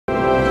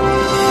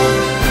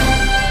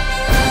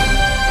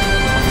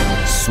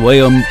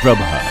Swayam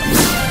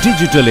Prabha.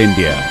 Digital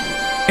India.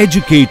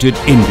 Educated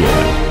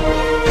India.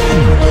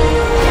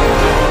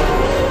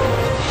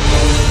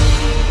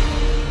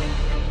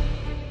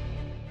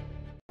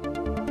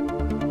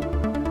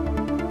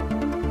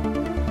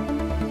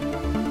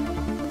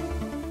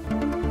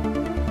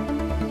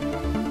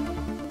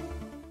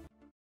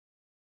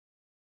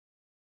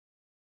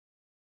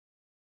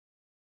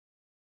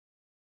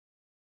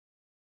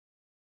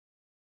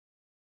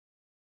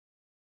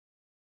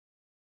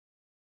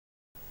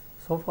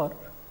 So far,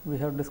 we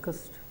have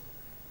discussed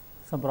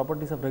some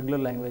properties of regular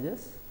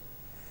languages.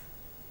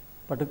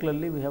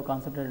 Particularly, we have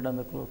concentrated on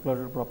the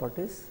closure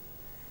properties,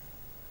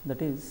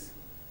 that is,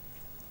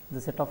 the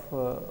set of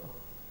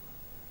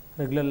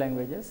regular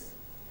languages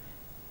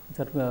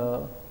which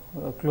are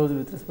closed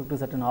with respect to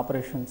certain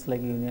operations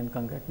like union,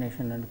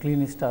 concatenation, and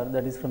clean star,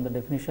 that is from the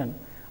definition.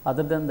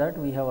 Other than that,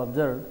 we have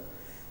observed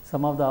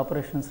some of the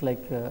operations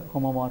like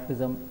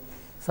homomorphism,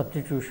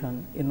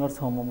 substitution, inverse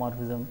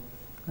homomorphism,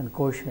 and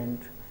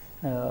quotient.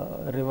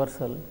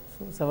 Reversal.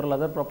 So, several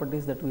other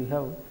properties that we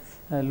have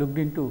looked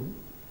into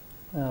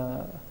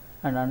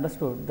and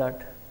understood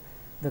that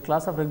the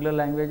class of regular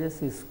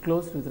languages is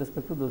closed with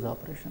respect to those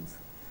operations,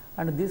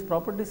 and these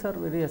properties are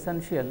very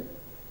essential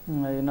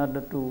in order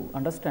to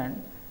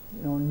understand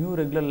new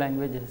regular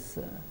languages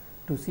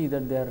to see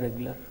that they are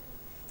regular,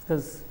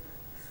 because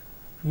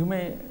you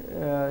may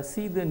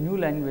see the new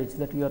language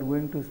that you are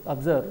going to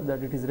observe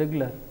that it is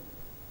regular.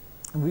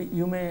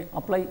 You may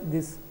apply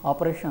these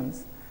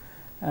operations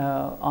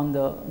on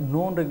the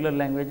known regular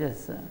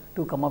languages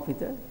to come up with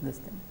this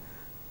thing.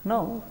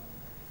 Now,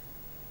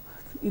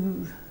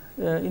 in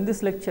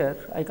this lecture,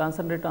 I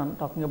concentrate on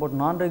talking about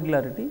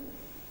non-regularity.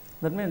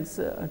 That means,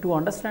 to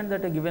understand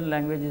that a given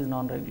language is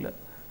non-regular.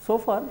 So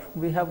far,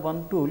 we have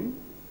one tool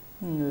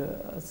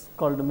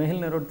called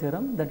Mehel-Nerod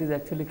theorem, that is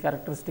actually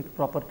characteristic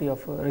property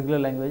of regular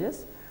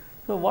languages.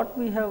 So, what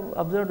we have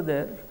observed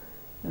there,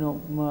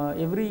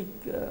 every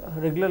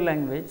regular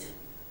language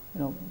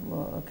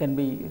can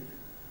be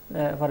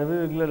for every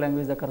regular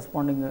language the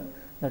corresponding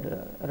that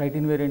right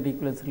invariant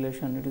equivalence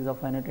relation, it is of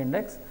finite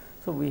index.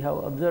 So, we have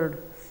observed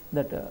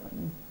that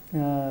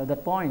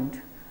that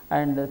point,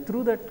 and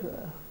through that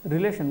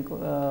relation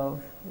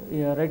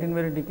right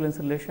invariant equivalence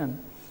relation,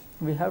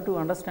 we have to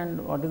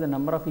understand what is the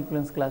number of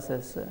equivalence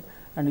classes,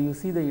 and you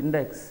see the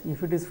index.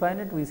 If it is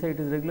finite, we say it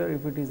is regular;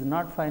 if it is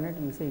not finite,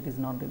 you say it is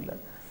non regular.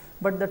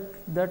 But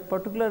that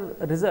particular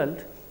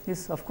result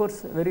is of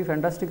course very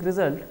fantastic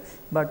result,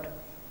 but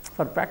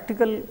for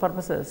practical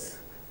purposes,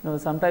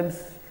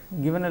 sometimes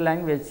given a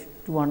language,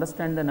 to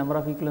understand the number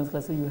of equivalence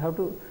classes, you have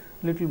to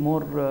little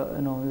more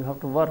you have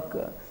to work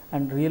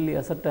and really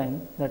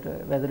ascertain that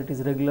whether it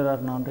is regular or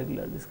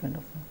non-regular, this kind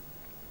of thing.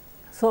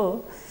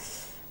 So,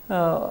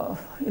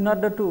 in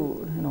order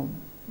to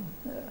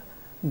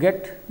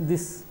get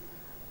this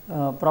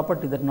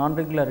property, that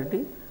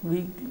non-regularity,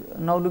 we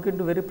now look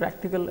into very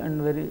practical and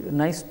very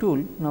nice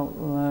tool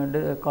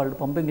now called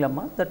pumping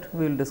lemma, that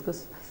we will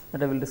discuss,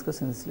 that I will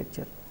discuss in this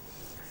lecture.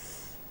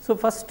 So,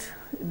 first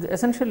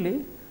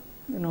essentially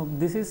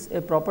this is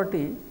a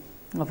property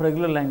of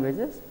regular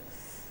languages.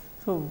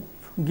 So,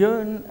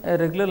 given a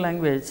regular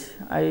language,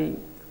 I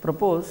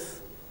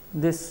propose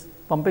this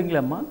pumping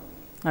lemma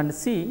and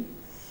see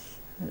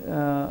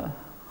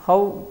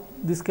how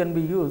this can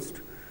be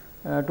used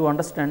to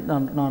understand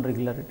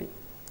non-regularity.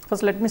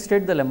 First, let me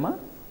state the lemma.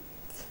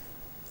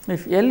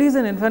 If L is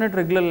an infinite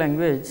regular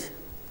language,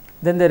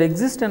 then there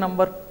exists a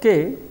number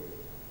k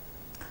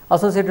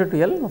associated to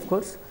L, of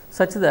course,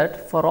 such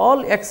that for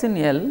all x in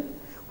L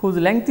whose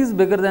length is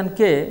bigger than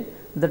k,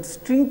 that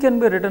string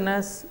can be written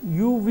as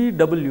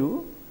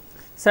UVW,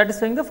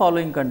 satisfying the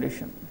following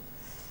condition.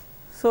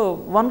 So,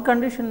 one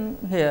condition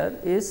here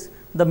is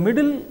the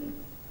middle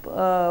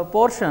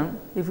portion,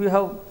 if you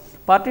have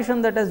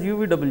partition that has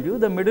UVW,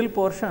 the middle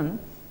portion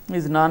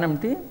is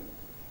non-empty,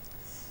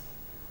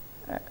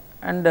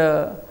 and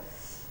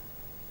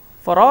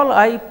for all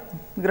I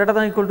greater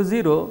than or equal to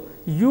 0,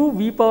 u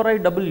v power I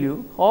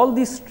w, all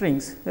these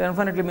strings, they are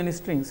infinitely many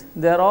strings,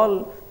 they are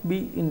all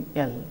be in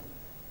L.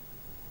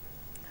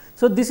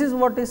 So, this is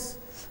what is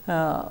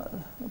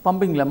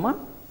pumping lemma.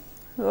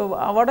 So,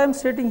 what I am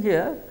stating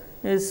here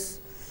is,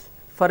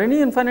 for any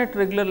infinite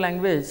regular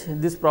language,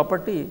 this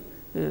property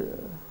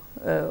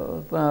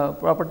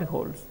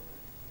holds.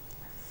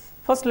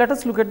 First, let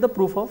us look at the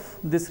proof of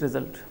this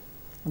result,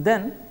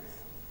 then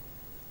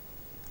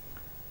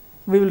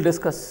we will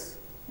discuss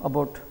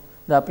about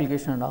the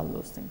application and all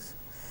those things.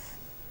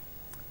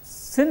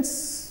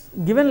 Since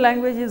given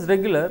language is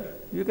regular,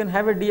 you can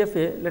have a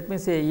DFA, let me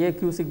say A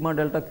q sigma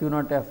delta q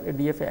naught f, a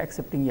DFA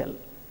accepting L.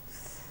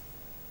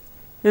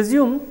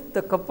 Assume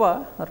the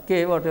kappa or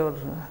k, whatever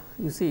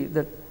you see,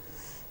 that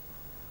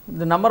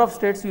the number of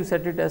states you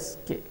set it as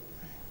k.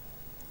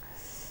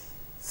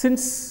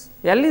 Since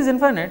L is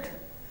infinite,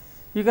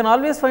 you can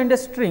always find a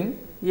string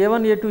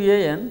a1 a2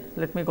 an,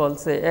 let me call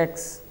say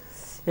x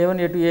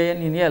a1 a2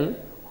 an in L,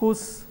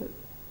 whose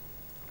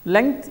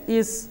length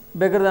is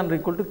bigger than or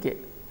equal to k.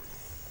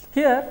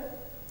 Here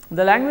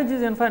the language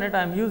is infinite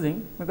I am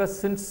using, because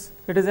since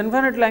it is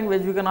infinite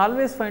language, you can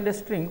always find a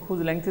string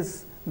whose length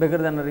is bigger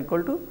than or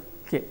equal to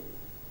k.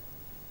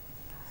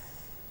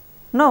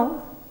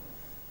 Now,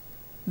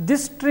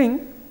 this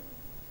string,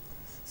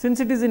 since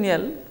it is in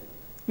L,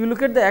 you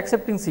look at the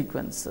accepting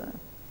sequence.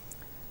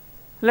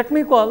 Let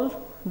me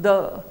call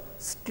the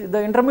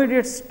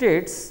intermediate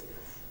states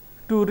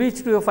to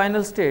reach to a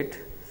final state,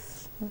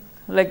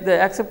 like the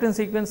acceptance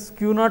sequence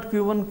q 0,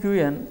 q 1, q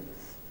n,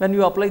 when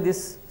you apply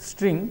this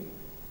string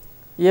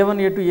a 1,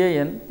 a 2, a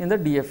n in the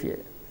DFA.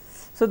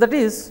 So, that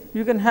is,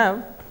 you can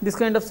have this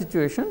kind of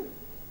situation.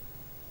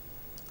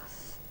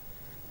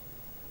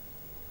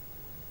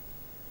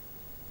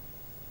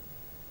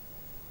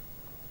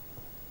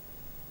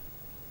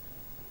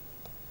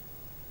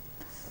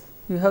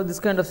 You have this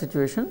kind of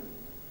situation.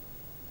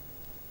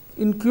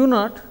 In q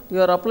 0,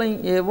 you are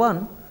applying a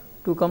 1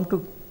 to come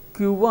to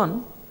q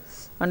 1,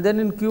 and then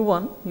in q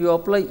 1 you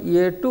apply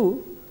a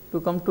 2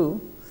 to come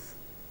to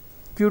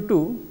q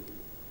 2,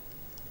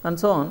 and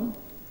so on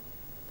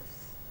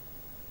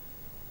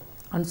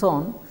and so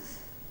on.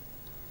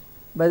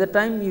 By the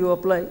time you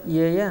apply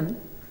a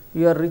n,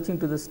 you are reaching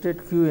to the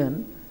state q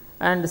n,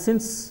 and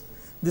since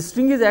the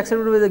string is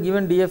accepted by the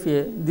given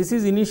DFA, this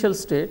is initial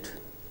state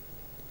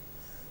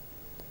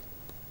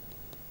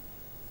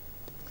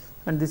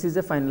and this is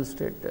a final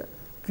state.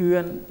 Q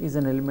n is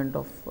an element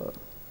of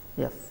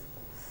f.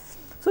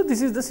 So,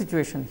 this is the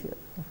situation here.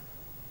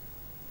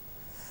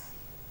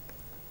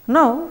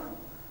 Now,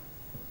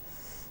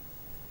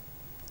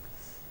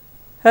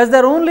 as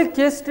there are only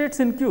k states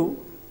in Q,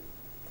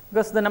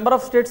 because the number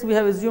of states we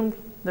have assumed,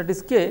 that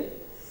is k,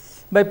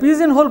 by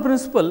pigeonhole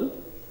principle,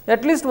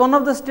 at least one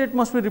of the state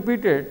must be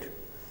repeated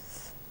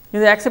in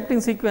the accepting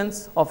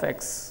sequence of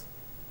x.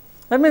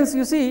 That means,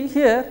 you see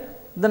here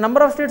the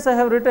number of states I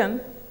have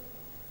written,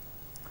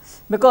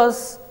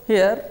 because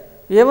here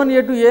a 1,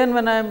 a 2, a n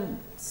when I am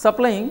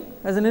supplying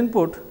as an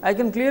input, I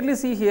can clearly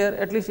see here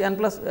at least n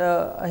plus,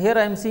 here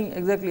I am seeing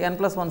exactly n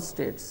plus 1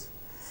 states.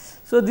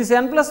 So, this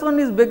n plus 1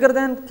 is bigger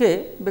than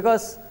k,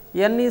 because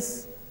n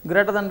is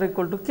greater than or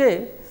equal to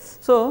k.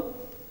 So,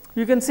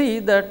 you can see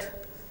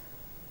that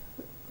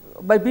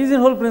by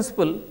pigeonhole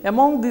principle,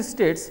 among these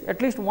states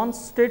at least one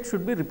state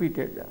should be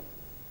repeated,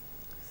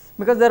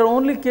 because there are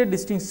only k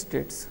distinct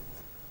states.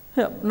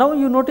 Now,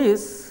 you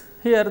notice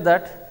here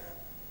that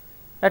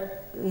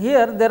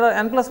here there are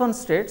n plus 1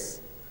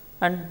 states,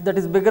 and that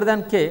is bigger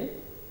than k,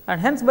 and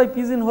hence by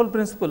pigeonhole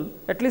principle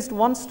at least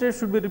one state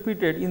should be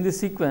repeated in this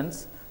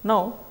sequence.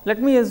 Now, let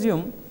me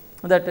assume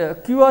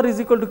that q r is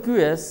equal to q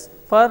s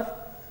for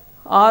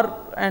r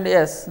and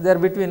s, they are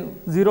between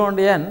 0 and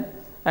n,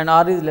 and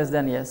r is less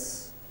than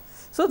s.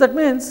 So, that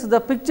means the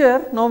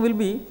picture now will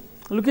be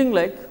looking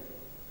like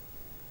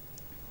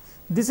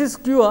this is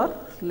q r,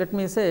 let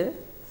me say,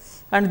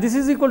 and this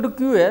is equal to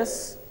q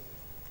s.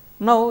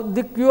 Now,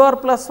 the q r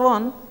plus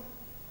 1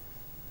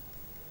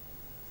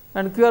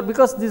 and q r,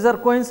 because these are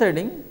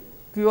coinciding,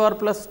 q r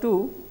plus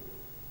 2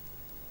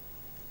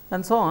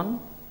 and so on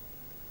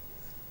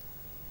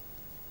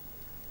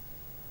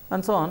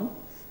and so on.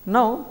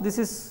 Now, this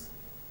is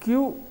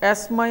q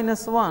s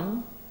minus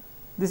 1,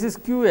 this is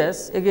q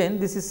s, again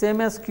this is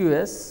same as q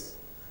s,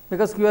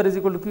 because q r is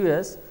equal to q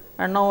s,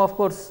 and now of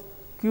course,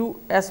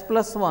 q s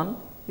plus 1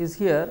 is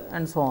here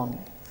and so on.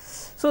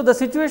 So, the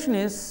situation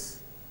is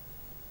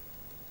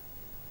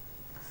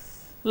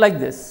like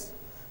this.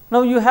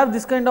 Now, you have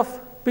this kind of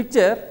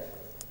picture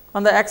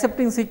on the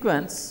accepting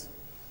sequence,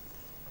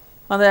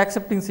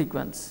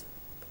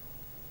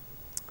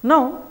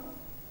 Now,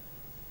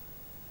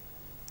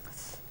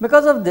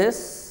 because of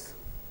this,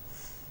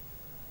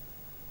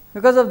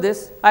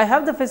 I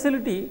have the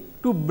facility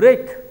to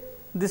break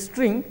this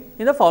string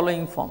in the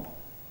following form.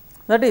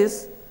 That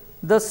is,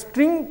 the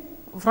string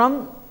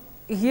from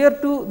here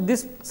to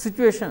this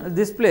situation,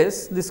 this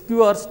place, this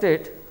q r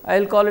state, I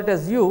will call it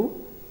as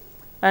u,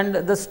 and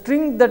the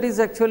string that is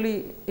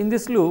actually in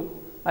this loop,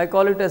 I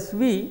call it as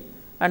v,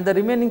 and the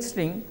remaining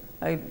string,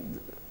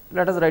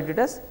 let us write it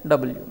as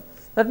w.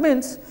 That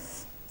means,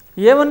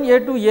 a 1, a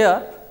 2, a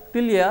r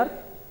till a r,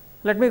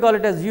 let me call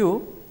it as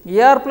u,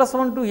 a r plus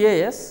 1 to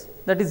a s,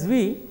 that is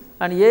v,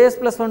 and a s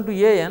plus 1 to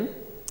a n,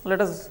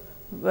 let us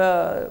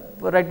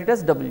write it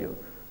as w.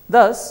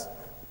 Thus,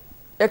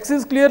 x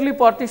is clearly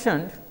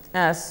partitioned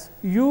as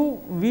u,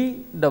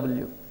 v,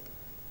 w.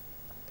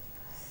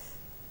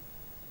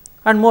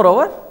 And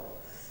moreover,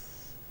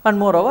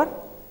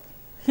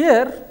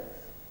 here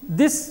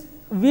this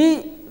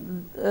v,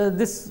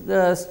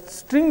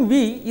 string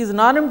v is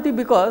non-empty,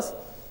 because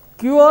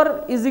q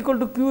r is equal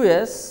to q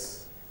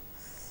s,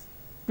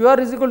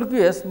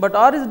 but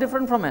r is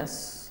different from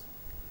s.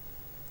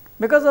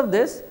 Because of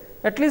this,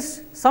 at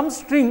least some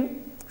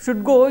string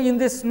should go in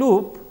this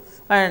loop,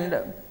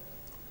 and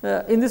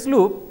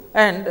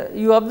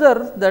you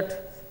observe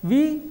that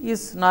v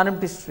is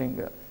non-empty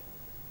string.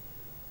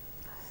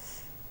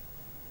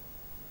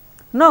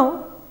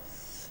 Now,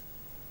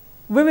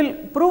 we will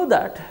prove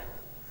that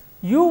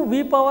u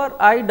v power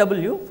I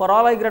w for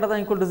all I greater than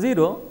or equal to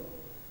 0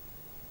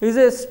 is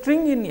a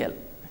string in L.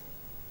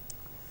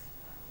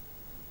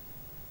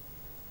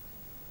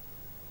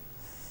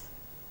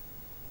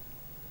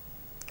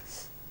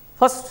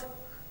 First,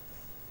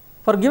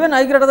 for given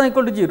I greater than or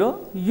equal to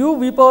 0, u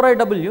v power I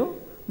w,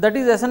 that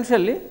is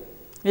essentially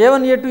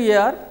a1 a2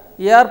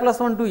 ar plus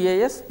 1 to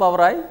as power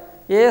I,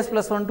 as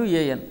plus 1 to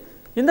an.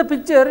 In the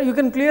picture, you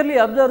can clearly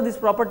observe this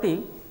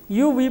property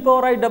u v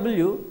power I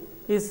w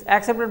is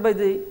accepted by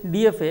the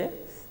DFA,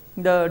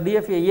 the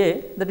DFA A,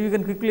 that you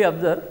can quickly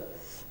observe,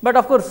 but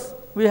of course,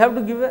 we have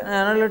to give an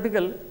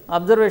analytical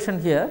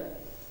observation here.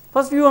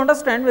 First, you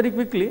understand very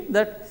quickly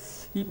that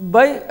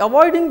by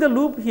avoiding the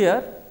loop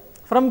here,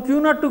 from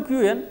q 0 to q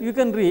n you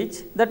can reach,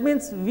 that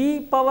means v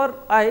power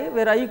I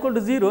where I equal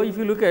to 0, if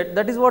you look at,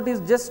 that is what is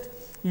just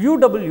u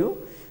w.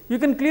 You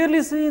can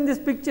clearly see in this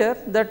picture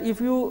that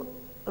if you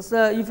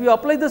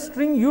apply the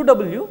string u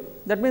w,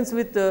 that means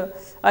with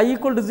I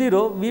equal to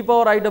 0 v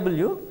power I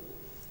w,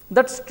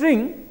 that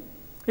string,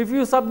 if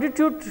you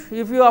substitute,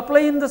 if you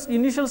apply in the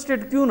initial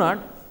state q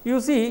 0,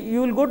 you see you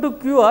will go to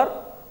q r,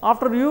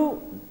 after u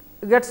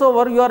gets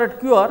over, you are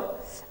at q r,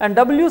 and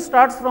w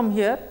starts from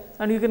here,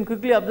 and you can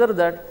quickly observe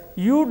that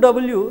u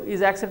w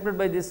is accepted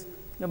by this,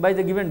 by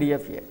the given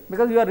DFA,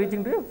 because you are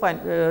reaching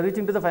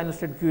to the final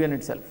state q n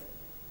itself.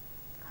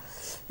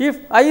 If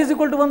I is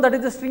equal to 1, that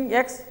is the string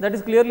x, that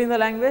is clearly in the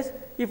language.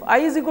 If I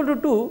is equal to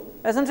 2,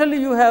 essentially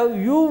you have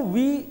u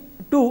v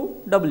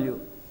 2 w.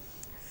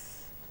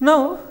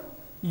 Now,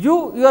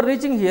 you are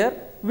reaching here,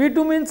 v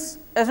 2 means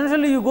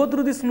essentially you go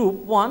through this loop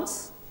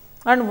once,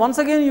 and once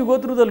again you go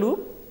through the loop,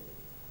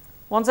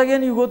 once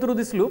again you go through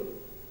this loop.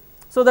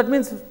 So, that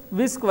means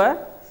v square,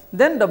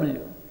 then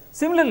w.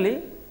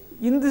 Similarly,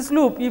 in this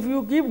loop, if you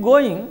keep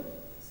going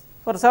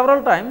for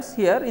several times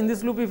here, in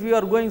this loop if you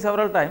are going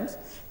several times,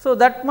 so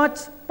that much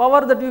power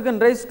that you can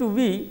raise to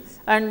v,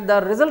 and the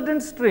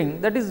resultant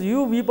string, that is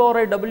u v power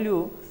I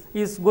w,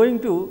 is going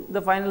to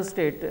the final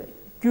state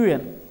q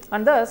n,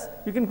 and thus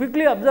you can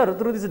quickly observe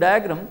through this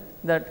diagram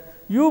that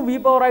u v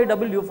power I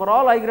w for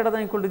all I greater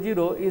than or equal to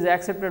 0 is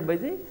accepted by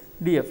the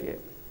DFA.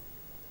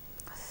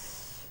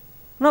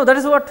 Now, that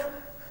is what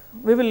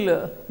we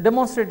will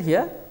demonstrate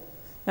here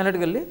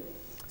analytically.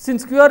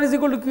 Since q r is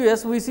equal to q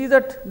s, we see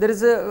that there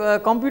is a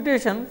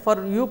computation for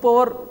u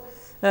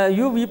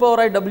v power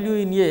I w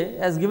in A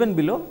as given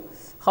below.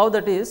 How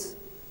that is?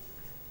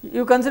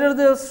 You consider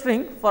the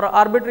string for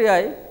arbitrary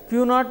I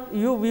q 0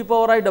 u v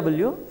power I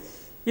w.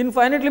 In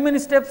finitely many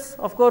steps,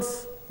 of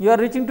course, you are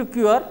reaching to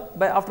q r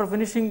by after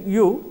finishing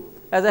u,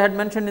 as I had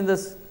mentioned in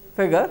this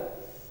figure.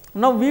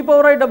 Now, v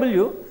power I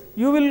w,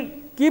 you will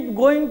keep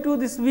going to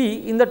this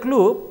v in that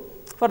loop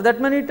for that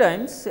many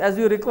times as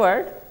you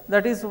required.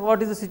 That is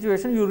what is the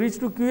situation. You reach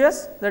to q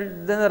s,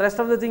 then the rest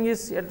of the thing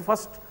is at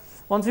first,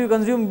 once you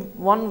consume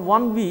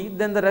one v,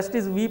 then the rest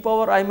is v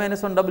power I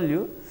minus 1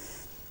 w,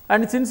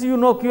 and since you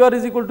know q r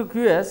is equal to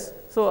q s,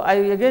 so I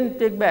again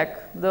take back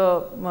the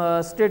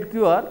state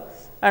q r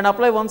and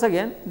apply once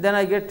again, then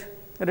I get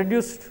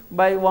reduced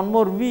by one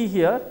more v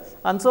here,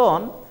 and so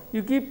on.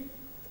 You keep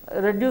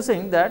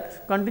reducing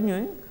that,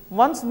 continuing.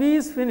 Once v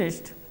is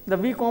finished, the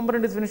v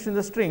component is finished in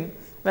the string,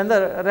 when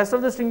the rest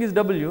of the string is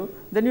w,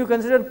 then you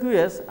consider q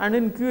s, and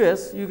in q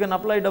s you can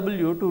apply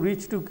w to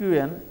reach to q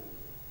n,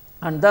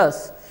 and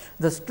thus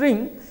the string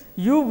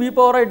u v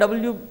power I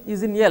w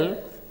is in L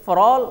for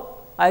all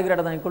I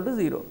greater than or equal to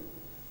 0,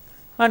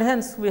 and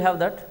hence we have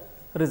that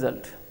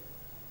result.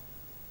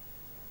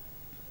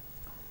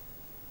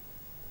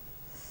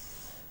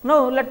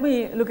 Now, let me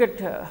look at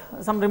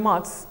some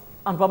remarks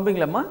on pumping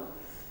lemma.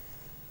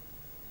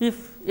 If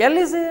L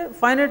is a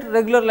finite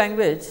regular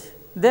language,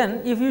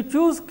 then if you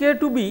choose k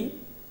to be,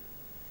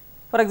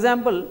 for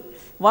example,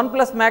 1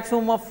 plus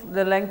maximum of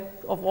the length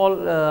of all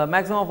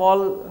maximum of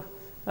all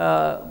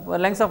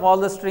lengths of all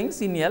the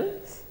strings in L,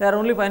 there are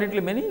only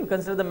finitely many, you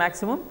consider the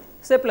maximum,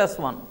 say plus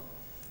 1.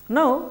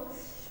 Now,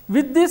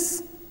 with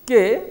this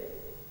k,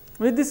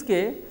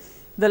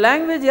 the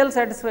language L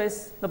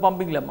satisfies the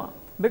pumping lemma,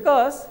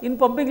 because in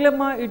pumping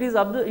lemma it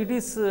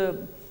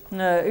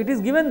is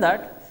given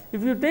that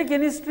if you take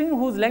any string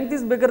whose length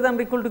is bigger than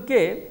or equal to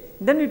k,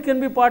 then it can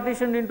be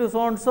partitioned into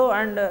so and so,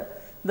 and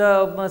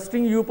the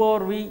string u power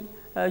v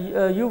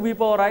u v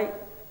power I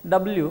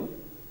w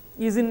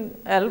is in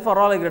L for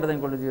all I greater than or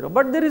equal to 0,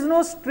 but there is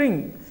no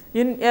string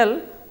in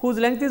L whose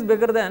length is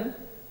bigger than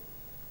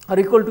or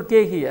equal to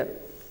k here,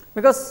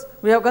 because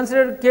we have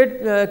considered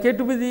k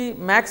to be the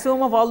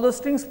maximum of all those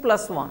strings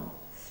plus 1,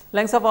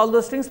 lengths of all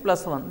those strings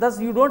plus 1. Thus,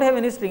 you do not have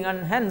any string,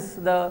 and hence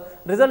the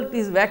result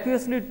is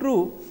vacuously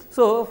true.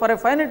 So, for a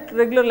finite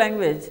regular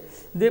language,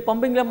 the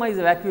pumping lemma is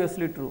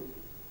vacuously true,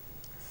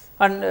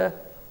 and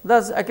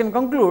thus I can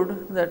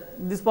conclude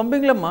that this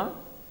pumping lemma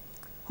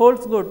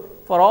holds good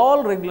for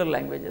all regular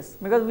languages,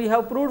 because we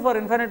have proved for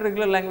infinite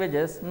regular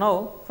languages.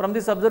 Now, from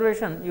this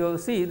observation you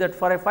see that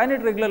for a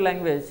finite regular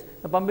language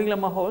the pumping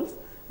lemma holds,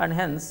 and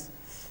hence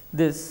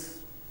this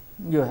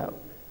you have.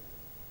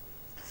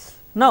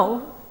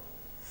 Now,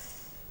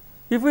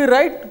 if we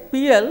write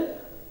P L,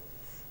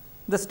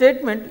 the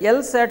statement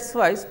L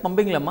satisfies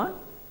pumping lemma,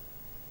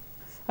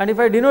 and if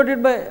I denote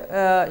it by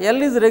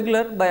L is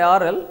regular by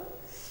R L,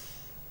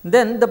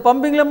 then the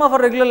pumping lemma for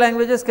regular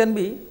languages can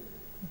be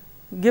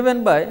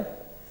given by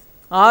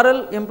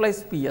RL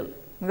implies PL,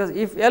 because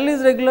if L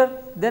is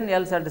regular, then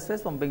L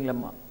satisfies pumping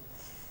lemma.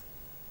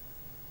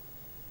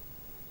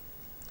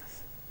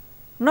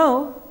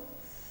 Now,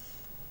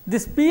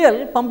 this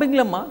PL pumping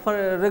lemma for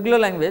a regular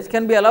language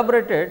can be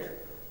elaborated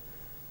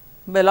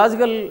by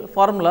logical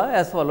formula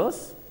as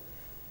follows.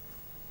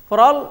 For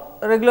all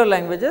regular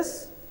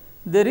languages,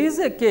 there is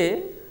a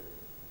K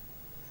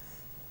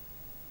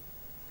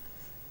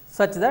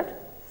such that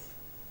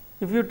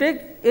if you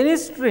take any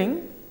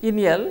string in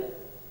L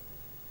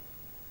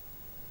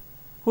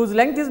whose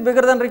length is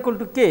bigger than or equal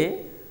to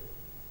K,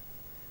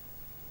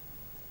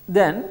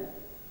 then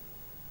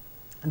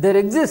there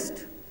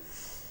exist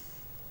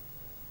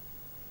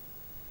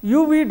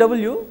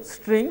UVW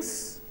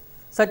strings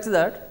such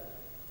that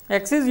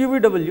X is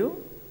UVW,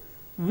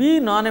 V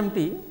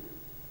non-empty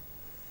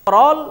for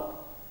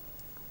all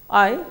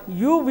I,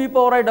 U V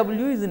power I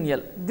W is in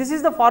L. This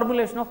is the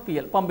formulation of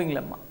PL, pumping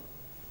lemma.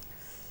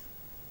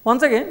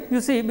 Once again, you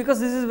see, because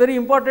this is very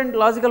important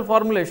logical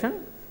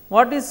formulation,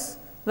 what is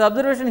the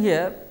observation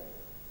here?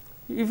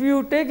 If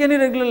you take any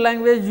regular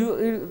language,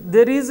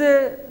 there is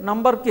a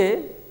number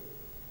K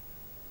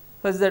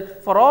such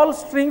that for all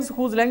strings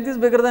whose length is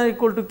bigger than or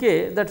equal to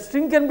K, that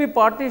string can be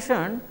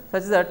partitioned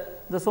such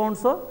that the so and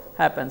so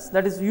happens.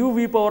 That is U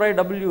V power I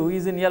W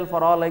is in L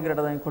for all I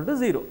greater than or equal to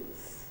 0.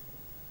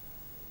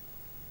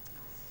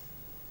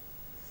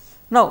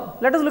 Now,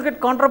 let us look at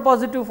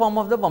contrapositive form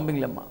of the pumping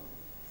lemma,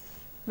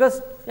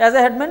 because as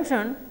I had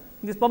mentioned,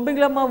 this pumping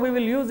lemma we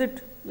will use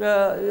it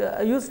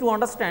used to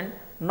understand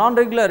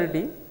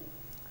non-regularity.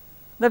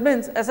 That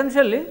means,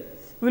 essentially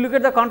we look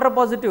at the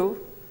contrapositive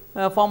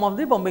form of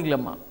the pumping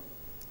lemma.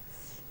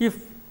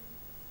 If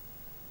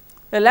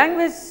a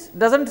language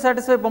does not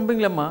satisfy pumping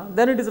lemma,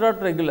 then it is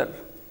not regular.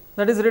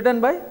 That is written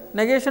by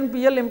negation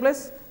PL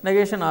implies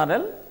negation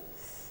RL.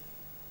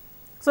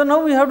 So,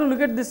 now we have to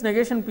look at this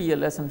negation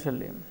PL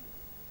essentially.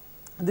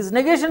 This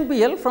negation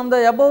PL, from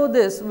the above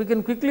this we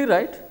can quickly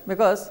write,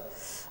 because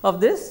of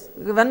this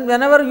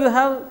whenever you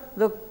have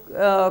the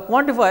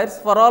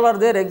quantifiers for all or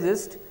there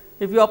exist,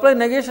 if you apply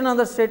negation on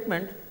the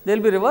statement, they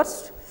will be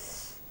reversed.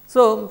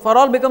 So, for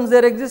all becomes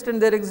there exist and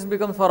there exist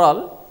becomes for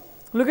all.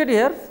 Look at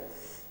here.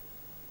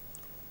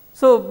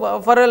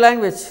 So, for a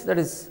language, that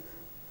is,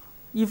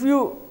 if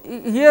you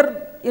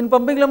here in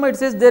pumping lemma it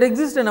says there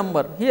exists a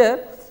number,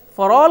 here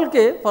for all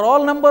K, for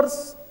all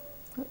numbers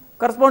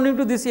corresponding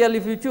to this L,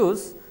 if you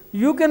choose,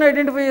 you can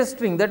identify a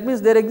string. That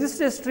means, there exists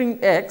a string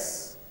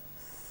X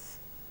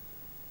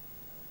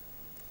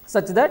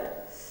such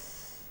that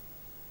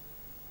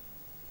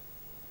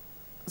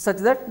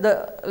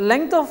the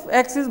length of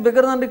X is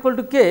bigger than or equal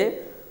to K,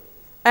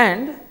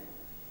 and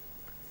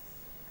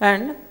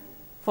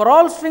for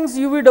all strings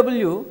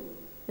UVW,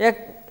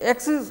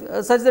 X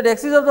is such that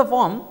X is of the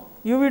form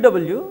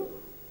UVW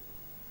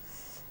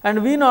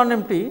and V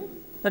non-empty.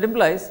 That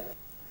implies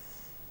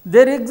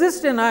there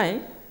exists an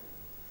I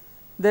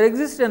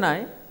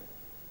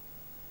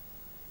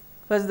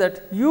such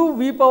that U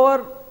V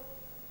power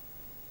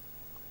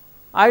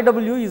I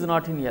W is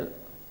not in L.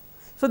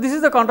 So, this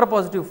is the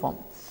contrapositive form.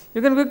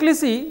 You can quickly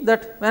see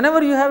that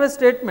whenever you have a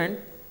statement,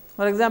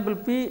 for example,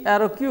 P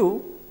arrow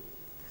Q,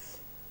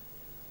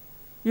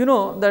 you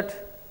know that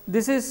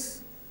this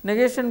is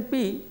negation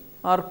P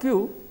or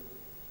Q,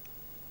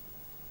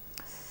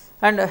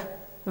 and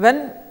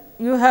when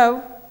you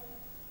have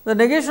the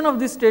negation of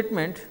this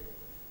statement,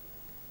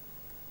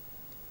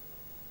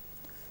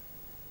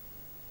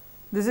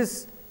 this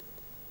is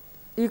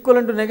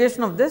equivalent to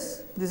negation of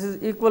this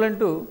is equivalent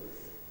to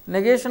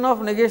negation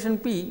of negation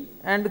P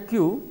and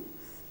Q.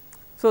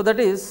 So, that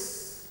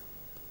is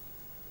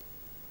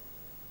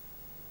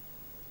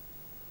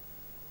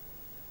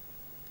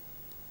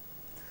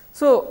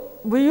so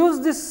we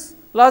use this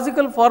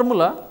logical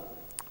formula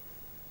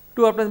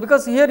to obtain,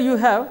 because here you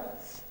have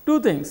two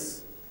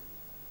things.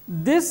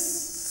 This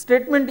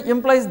statement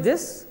implies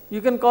this, you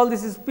can call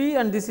this is P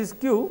and this is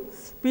Q,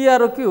 P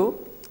arrow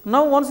Q.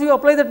 Now, once you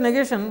apply that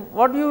negation,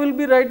 what you will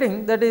be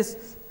writing, that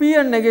is P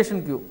and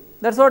negation Q.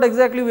 That is what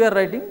exactly we are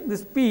writing,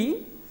 this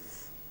P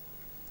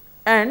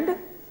and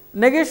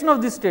negation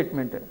of this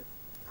statement.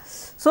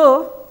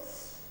 So,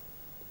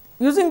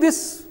 using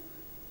this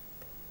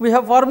we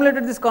have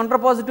formulated this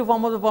contrapositive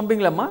form of the pumping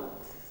lemma.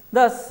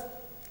 Thus,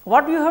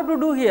 what you have to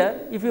do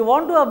here, if you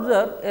want to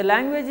observe a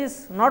language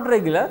is not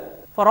regular,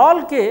 for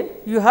all K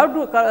you have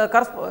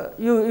to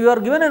you are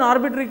given an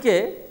arbitrary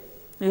K,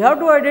 you have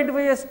to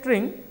identify a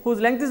string whose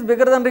length is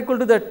bigger than or equal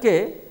to that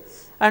K,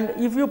 and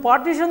if you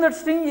partition that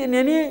string in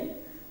any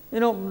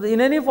in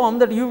any form,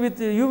 that U with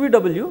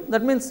UVW,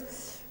 that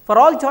means for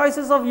all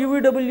choices of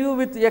UVW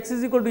with X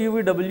is equal to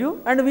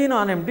UVW and V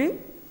non-empty,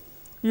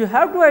 you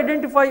have to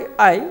identify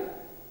I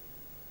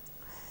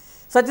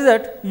such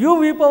that U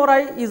V power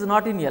I is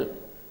not in L.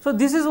 So,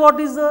 this is what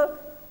is the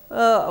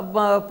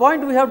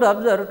point we have to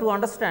observe to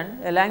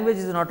understand a language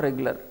is not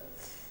regular.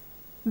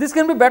 This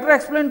can be better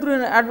explained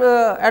through an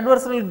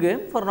adversarial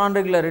game for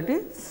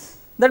non-regularity.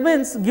 That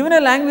means, given a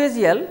language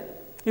L,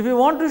 if you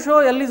want to show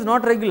L is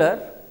not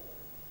regular,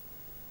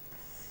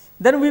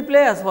 then we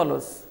play as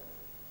follows.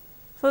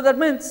 So, that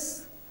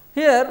means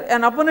here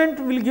an opponent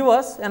will give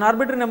us an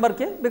arbitrary number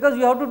k, because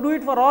you have to do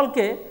it for all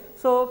k.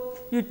 So,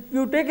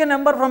 you take a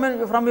number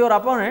from your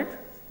opponent,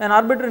 an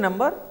arbitrary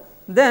number,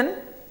 then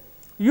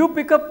you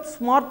pick up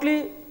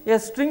smartly a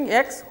string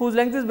x whose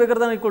length is bigger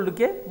than or equal to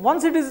k.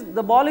 Once it is,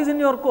 the ball is in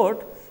your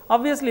court,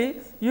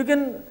 obviously you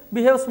can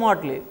behave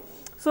smartly.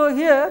 So,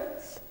 here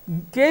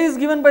k is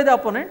given by the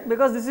opponent,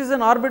 because this is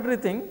an arbitrary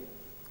thing.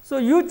 So,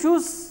 you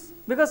choose,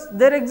 because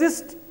there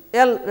exists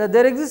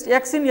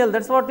x in L,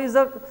 that is what is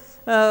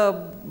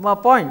the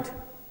point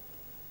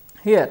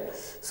here.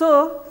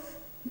 So,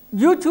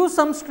 you choose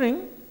some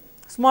string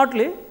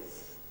smartly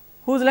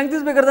whose length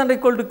is bigger than or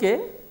equal to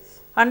k,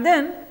 and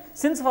then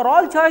since for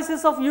all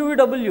choices of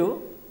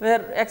UVW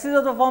where x is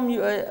of the form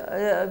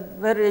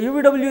where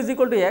UVW is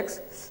equal to x.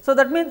 So,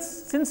 that means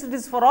since it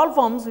is for all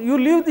forms, you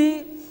leave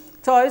the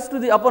choice to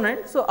the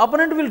opponent. So,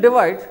 opponent will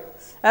divide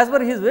as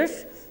per his wish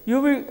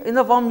UV in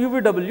the form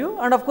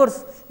UVW, and of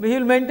course, he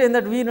will maintain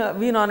that V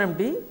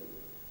non-empty.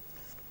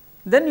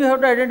 Then you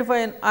have to identify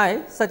an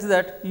I such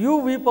that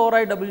UV power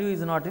I W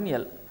is not in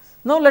L.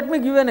 Now, let me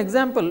give an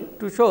example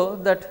to show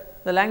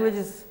that the language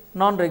is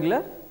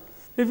non-regular.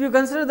 If you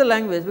consider the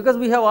language, because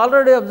we have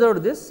already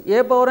observed this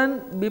a power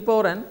n, b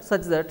power n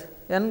such that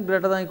n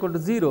greater than or equal to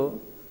 0,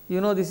 you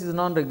know this is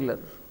non-regular.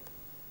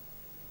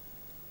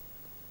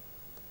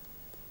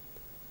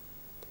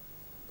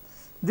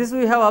 This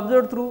we have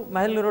observed through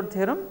Mahail-Nerode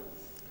theorem.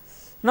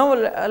 Now,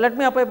 let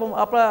me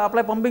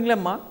apply pumping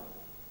lemma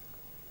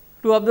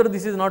to observe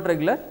this is not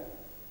regular.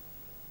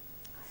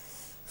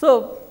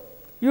 So,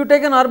 you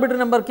take an arbitrary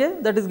number k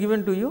that is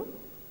given to you.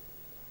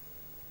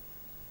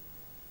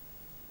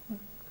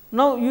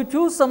 Now, you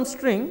choose some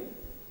string,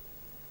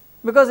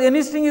 because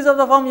any string is of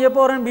the form a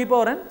power n, b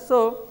power n.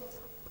 So,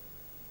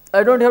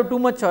 I do not have too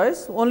much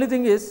choice, only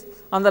thing is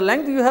on the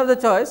length you have the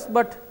choice,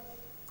 but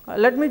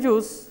let me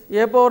choose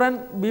a power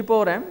n, b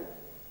power m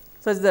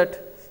such that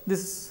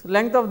this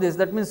length of this,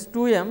 that means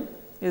 2m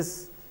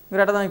is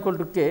greater than or equal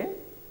to k.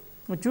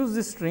 You choose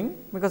this string,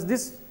 because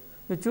this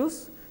you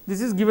choose, this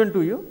is given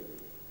to you.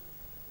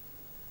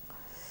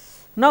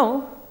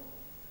 Now,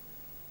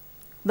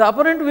 the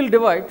opponent will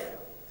divide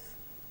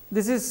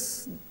this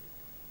is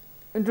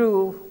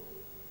into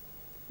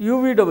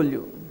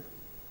UVW.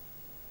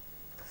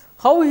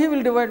 How he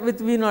will divide?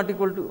 With V not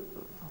equal to,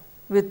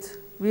 with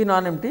V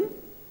non-empty.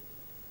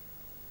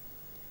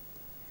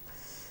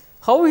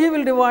 How he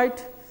will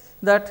divide?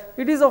 That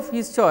it is of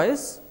his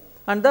choice,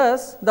 and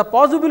thus the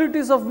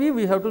possibilities of V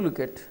we have to look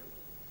at.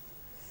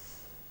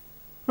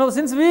 Now,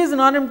 since V is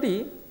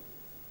non-empty,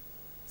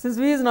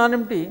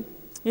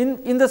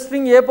 in the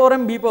string a power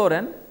m, b power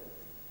n,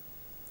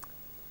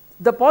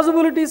 the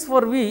possibilities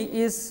for V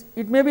is,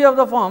 it may be of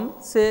the form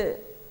say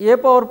a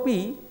power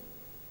p,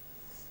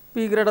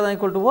 p greater than or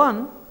equal to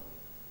 1,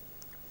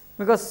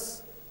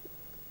 because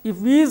if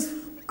V is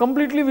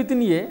completely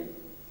within A,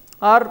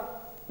 or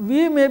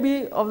V may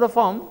be of the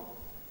form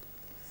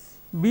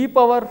b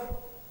power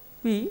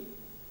p,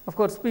 of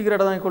course, p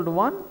greater than or equal to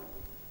 1,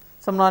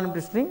 some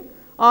non-empty string,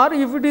 or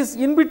if it is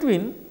in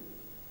between,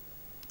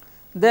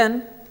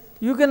 then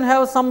you can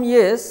have some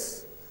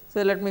A's,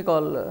 say let me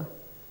call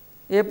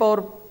a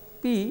power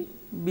p,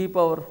 b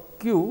power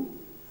q.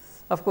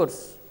 Of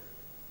course,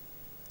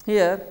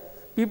 here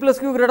p plus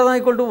q greater than or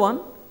equal to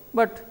 1,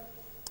 but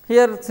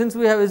here since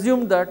we have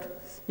assumed that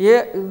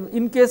a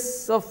in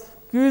case of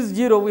q is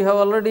 0, we have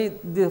already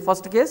the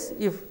first case.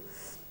 If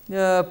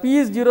p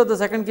is 0, the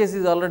second case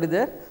is already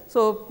there.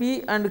 So,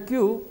 p and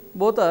q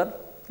both are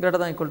greater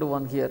than or equal to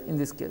 1 here in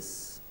this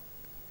case.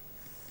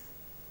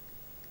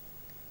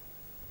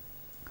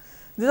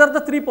 These are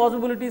the three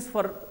possibilities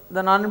for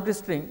the non-empty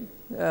string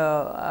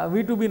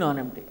V to be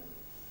non-empty.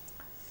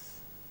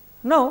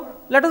 Now,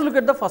 let us look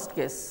at the first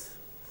case.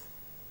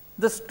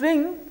 The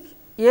string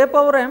a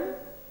power m,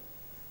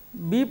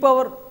 b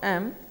power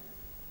m,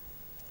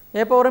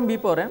 a power m, b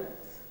power m.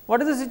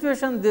 What is the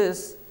situation?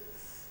 This,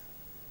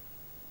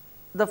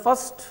 the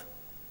first,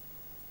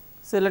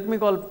 say let me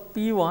call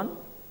p 1,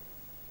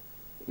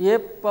 a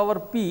power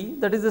p,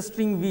 that is the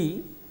string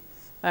V,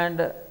 and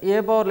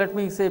a power, let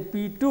me say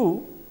p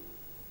 2,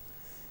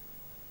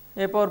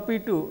 a power p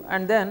 2,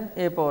 and then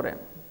a power m.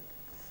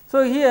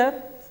 So,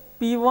 here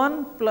p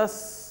 1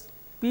 plus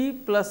p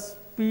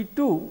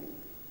 2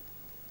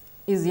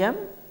 is m,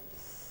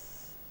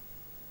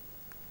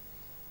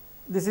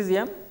 this is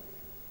m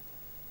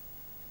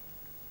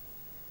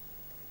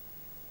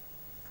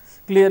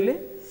clearly.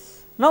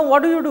 Now,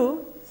 what do you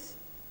do?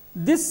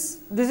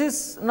 This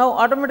is now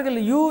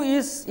automatically u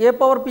is a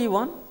power p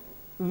 1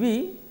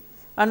 v,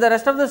 and the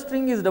rest of the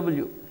string is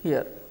w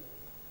here,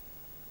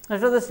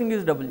 rest of the string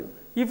is w.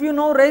 If you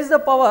now raise the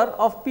power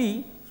of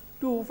p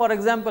to, for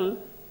example,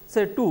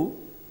 say 2,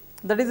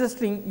 that is the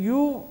string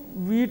u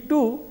v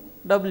 2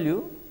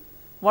 w,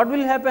 what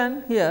will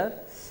happen here?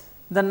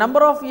 The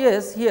number of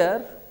a's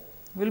here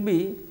will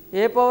be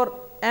a power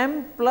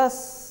m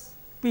plus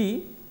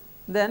p,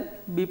 then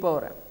b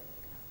power m.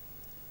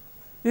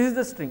 This is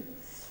the string,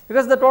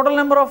 because the total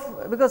number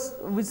of, because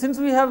since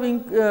we have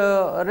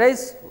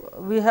raised,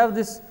 we have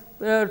this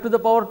to the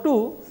power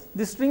 2,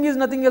 this string is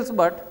nothing else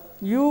but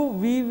u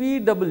v v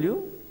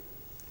w.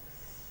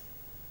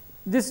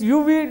 This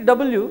u v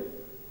w,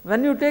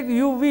 when you take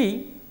u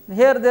v,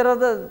 here there are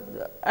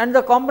the and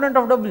the component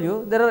of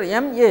w, there are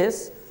m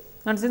a's,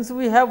 and since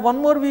we have one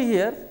more v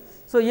here,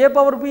 so a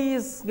power p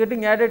is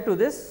getting added to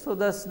this. So,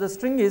 the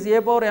string is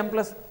a power m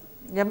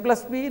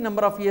plus p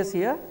number of a's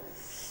here.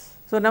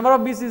 So, number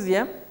of b's is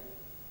m,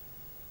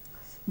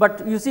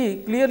 but you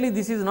see clearly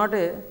this is not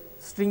a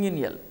string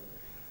in L.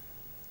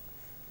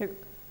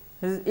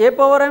 A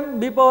power m,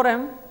 b power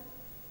m,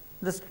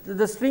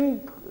 the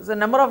string, the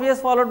number of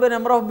a's followed by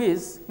number of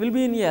b's will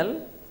be in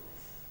L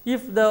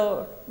if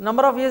the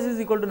number of a's is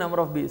equal to number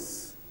of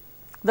b's.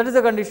 That is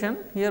the condition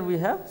here we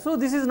have. So,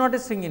 this is not a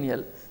string in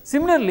L.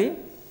 Similarly,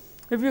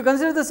 if you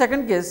consider the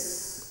second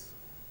case,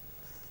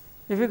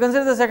 you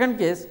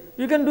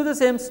can do the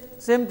same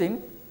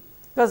thing,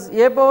 because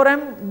a power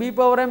m, b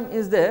power m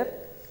is there.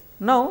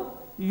 Now,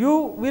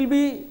 u will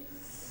be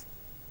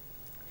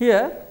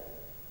here,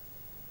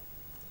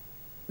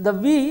 the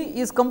v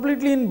is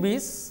completely in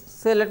b's.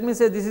 Say, let me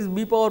say this is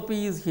b power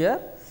p is here.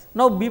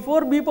 Now,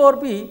 before b power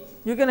p,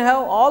 you can have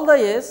all the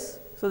a's.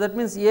 So, that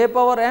means a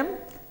power m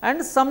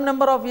and some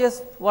number of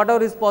a's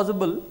whatever is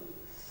possible.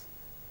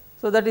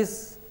 So, that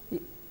is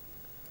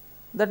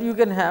that you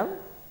can have.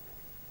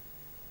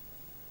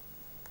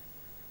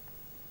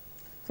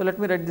 So, let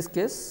me write this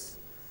case.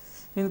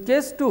 In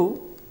case 2,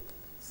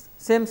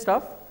 same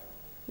stuff,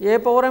 a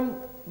power m,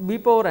 b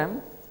power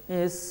m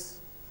is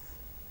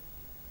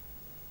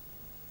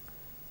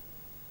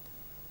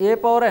a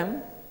power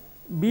m,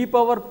 b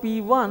power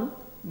p 1,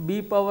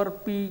 b power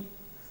p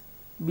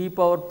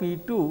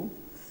 2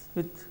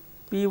 with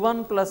p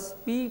 1 plus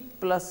p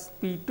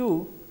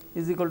 2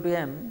 is equal to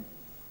m.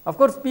 Of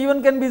course, p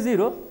 1 can be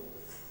 0,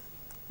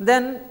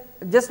 then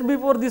just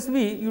before this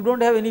v you do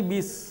not have any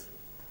b's.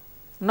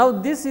 Now,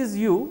 this is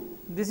u,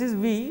 this is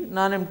v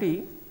non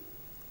empty,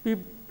 p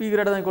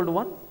greater than or equal to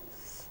 1,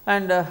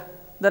 and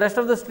the rest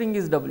of the string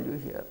is w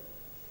here.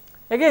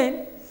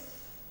 Again,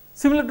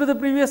 similar to the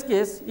previous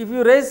case, if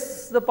you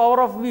raise the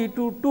power of v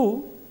to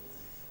 2,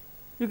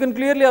 you can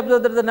clearly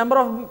observe that the number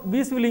of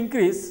b's will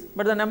increase,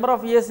 but the number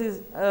of a's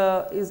is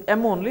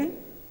m only.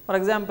 For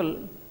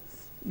example,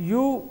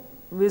 u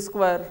v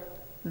square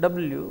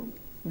w,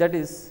 that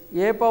is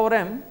a power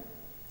m,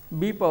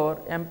 b power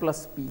m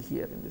plus p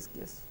here in this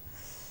case.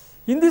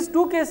 In these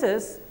two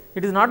cases,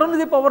 it is not only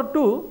the power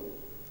 2,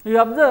 you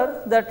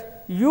observe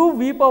that u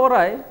v power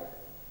I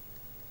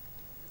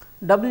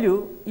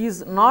w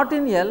is not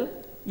in L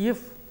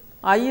if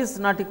I is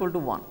not equal to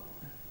 1.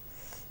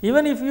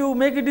 Even if you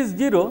make it is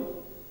 0,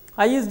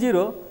 I is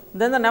 0,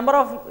 then the number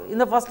of, in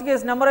the first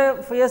case, number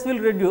of a's will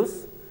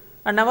reduce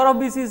and number of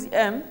b's is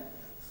m.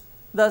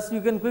 Thus,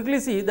 you can quickly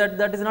see that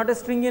that is not a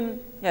string in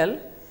L.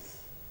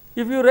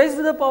 If you raise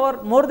to the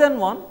power more than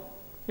 1,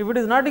 if it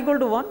is not equal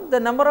to 1, the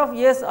number of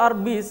a's or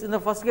b's in the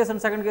first case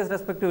and second case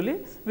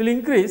respectively will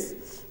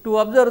increase to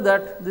observe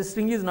that the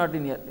string is not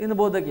in L in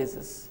both the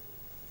cases.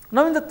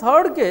 Now, in the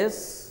third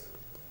case,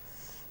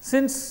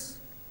 since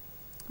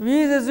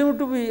v is assumed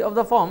to be of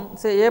the form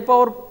say a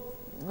power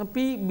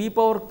p, b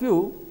power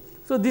q,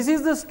 so this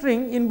is the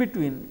string in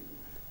between.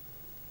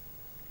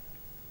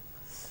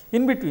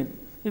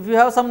 If you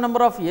have some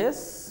number of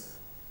a's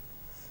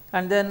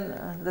and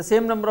then the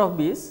same number of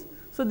b's,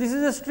 so this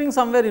is a string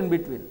somewhere in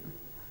between.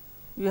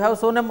 You have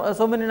so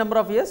many number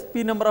of a's,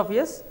 p number of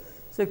a's,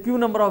 say q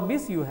number of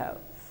b's you have.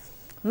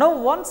 Now,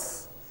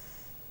 once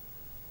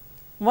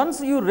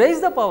you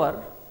raise the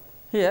power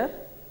here,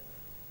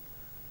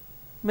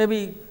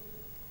 maybe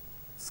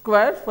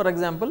square, for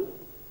example,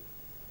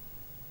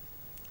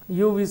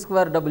 u v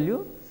square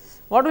w,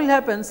 what will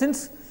happen,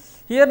 since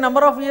here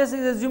number of a's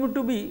is assumed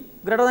to be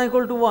greater than or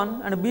equal to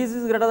 1 and b's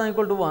is greater than or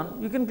equal to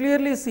 1, you can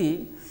clearly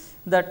see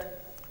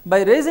that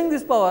by raising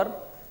this power,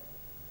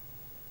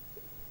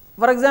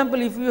 for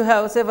example, if you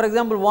have say for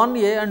example 1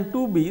 a and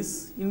 2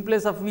 b's in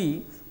place of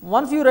v,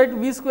 once you write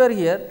v square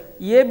here,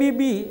 a b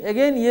b,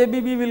 again a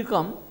b b will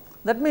come.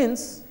 That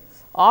means,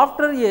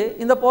 after a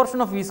in the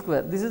portion of v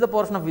square, this is the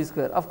portion of v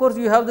square. Of course,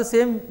 you have the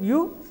same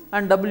u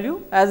and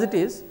w as it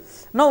is.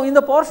 Now, in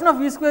the portion of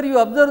v square, you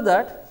observe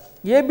that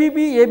a b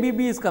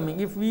b is coming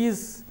if v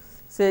is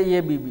say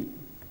a b b,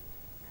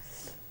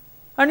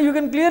 and you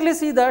can clearly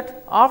see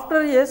that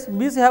after a's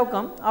b's have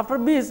come, after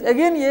b's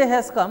again a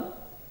has come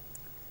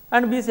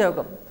and b's have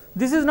come.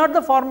 This is not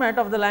the format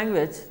of the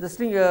language, the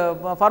string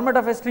format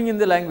of a string in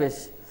the language,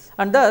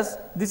 and thus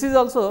this is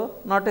also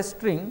not a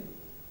string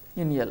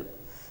in L.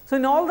 So,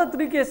 in all the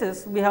three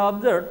cases we have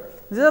observed,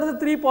 these are the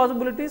three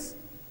possibilities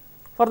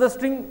for the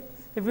string.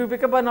 If you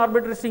pick up an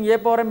arbitrary string a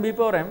power m, b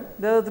power m,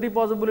 there are three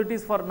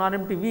possibilities for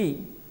non-empty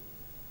v,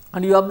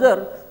 and you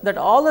observe that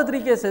all the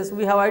three cases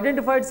we have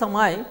identified some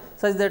I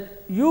such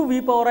that u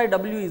v power I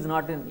w is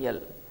not in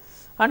L,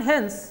 and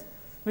hence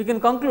we can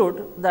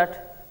conclude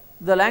that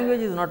the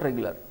language is not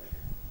regular.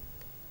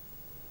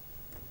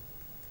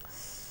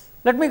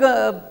 Let me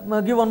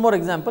give one more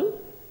example.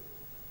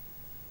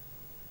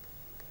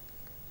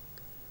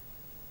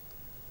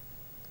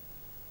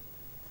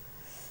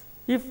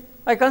 If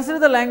I consider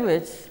the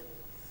language,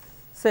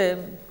 say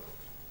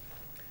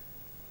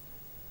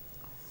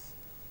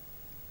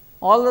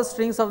all the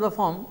strings of the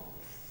form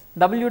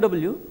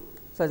WW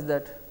such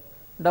that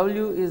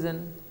W is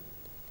in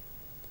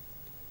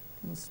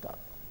star,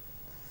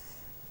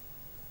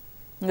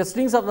 the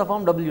strings of the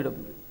form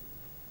WW.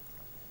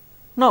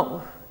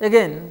 Now,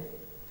 again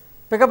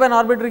pick up an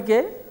arbitrary k,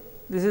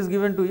 this is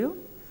given to you.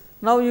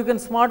 Now, you can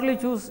smartly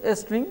choose a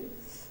string.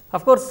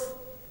 Of course,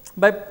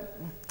 by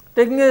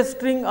taking a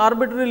string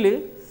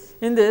arbitrarily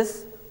in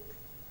this,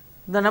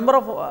 the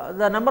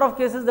number of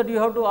cases that you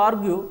have to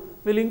argue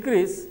will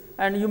increase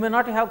and you may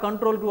not have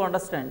control to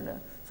understand.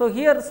 So,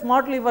 here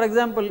smartly, for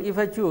example, if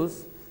I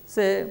choose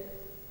say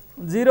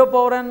 0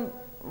 power n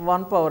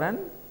 1 power n,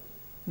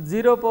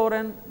 0 power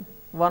n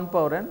 1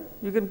 power n,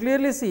 you can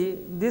clearly see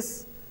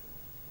this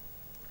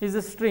is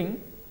a string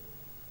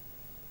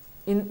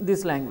in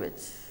this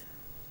language,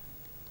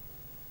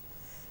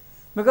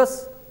 because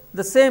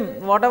the same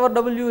whatever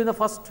W in the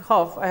first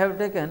half I have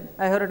taken,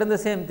 I have written the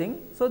same thing.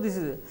 So, this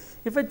is it.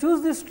 If I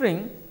choose this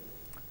string,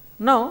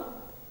 now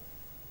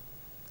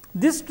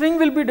this string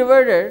will be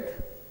divided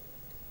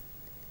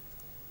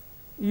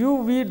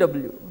U V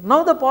W.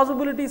 Now, the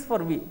possibilities for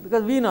V,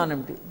 because V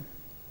non-empty,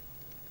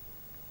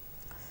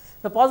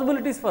 the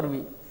possibilities for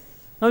V.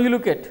 Now, you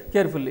look at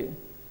carefully,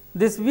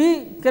 this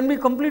V can be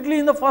completely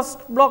in the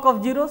first block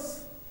of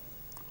zeros,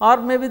 or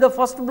maybe the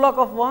first block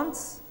of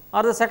ones,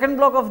 or the second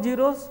block of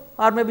zeros,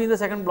 or maybe in the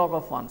second block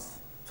of ones.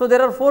 So,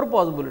 there are 4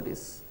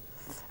 possibilities,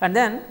 and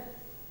then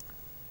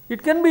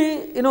it can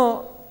be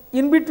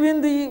in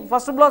between the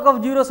first block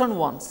of zeros and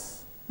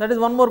ones, that is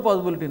one more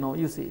possibility now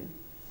you see.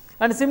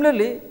 And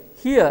similarly,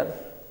 here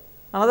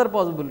another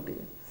possibility,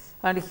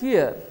 and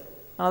here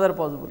another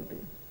possibility,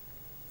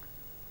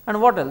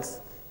 and what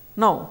else?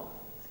 Now,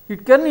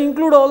 it can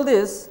include all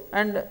this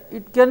and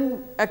it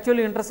can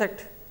actually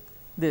intersect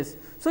this.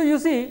 So, you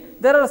see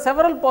there are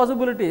several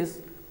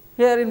possibilities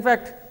here. In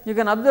fact, you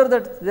can observe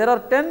that there are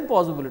 10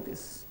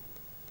 possibilities.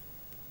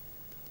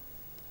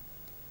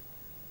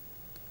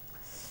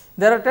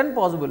 There are 10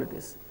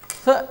 possibilities.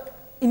 So,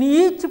 in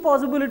each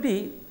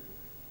possibility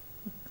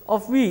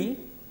of V,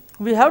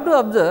 we have to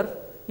observe,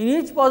 in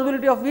each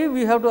possibility of V,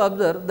 we have to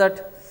observe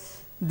that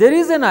there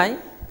is an I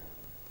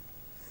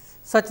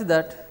such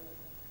that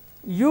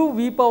U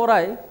V power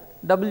I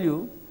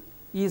W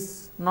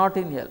is not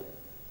in L.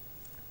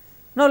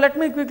 Now, let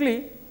me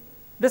quickly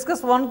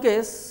discuss one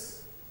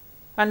case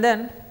and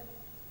then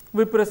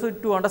we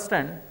proceed to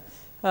understand.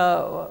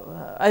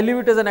 I leave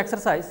it as an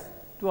exercise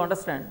to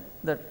understand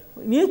that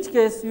in each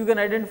case you can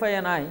identify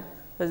an I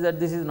such that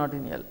this is not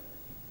in L.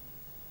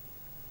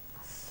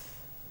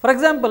 For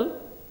example,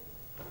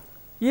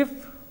 if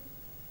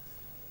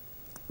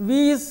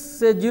V is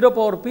say 0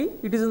 power p,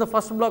 it is in the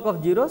first block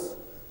of zeros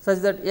such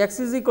that x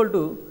is equal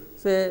to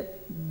say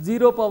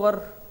 0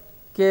 power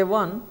k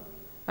 1,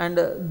 and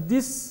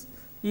this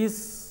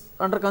is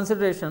under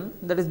consideration,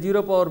 that is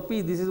 0 power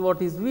p, this is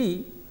what is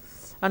V,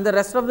 and the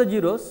rest of the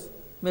zeros,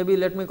 maybe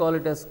let me call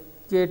it as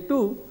k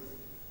 2,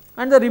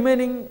 and the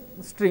remaining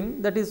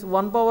string, that is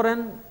 1 power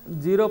n,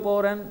 0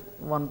 power n,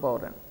 1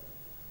 power n.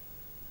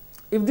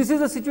 If this is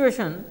the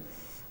situation,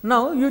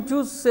 now you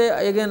choose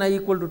say again I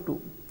equal to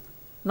 2.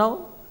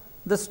 Now,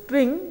 the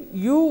string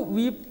U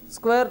V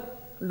square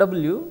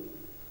W,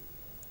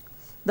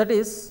 that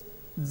is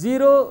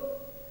 0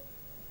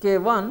 k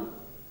 1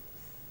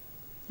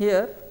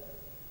 here,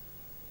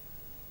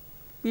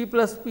 p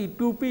plus p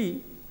 2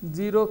 p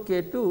 0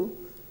 k 2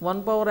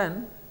 1 power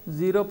n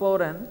 0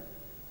 power n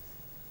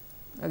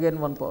again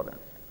 1 power n.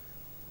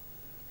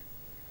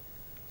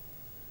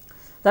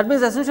 That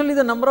means, essentially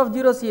the number of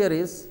zeros here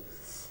is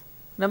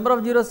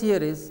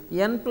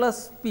n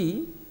plus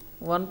p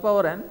 1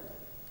 power n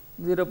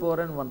 0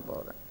 power n 1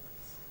 power n.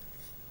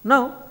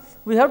 Now,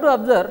 we have to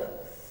observe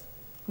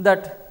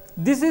that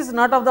this is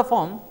not of the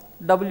form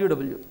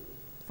WW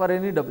for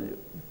any W.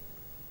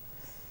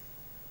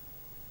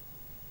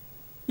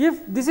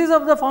 If this is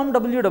of the form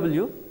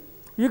WW,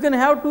 you can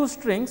have 2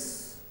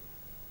 strings,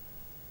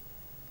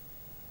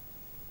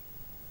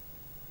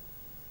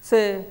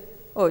 say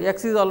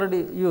x is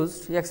already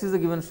used, x is the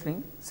given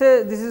string,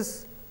 say this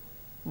is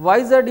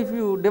yz if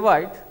you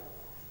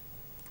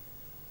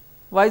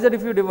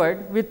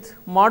divide with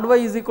mod y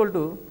is equal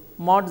to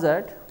mod z.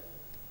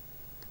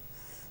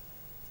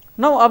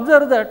 Now,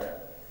 observe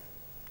that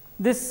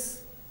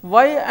this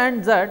y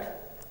and z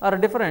are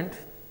different,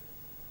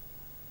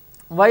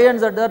 y and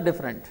z are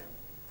different,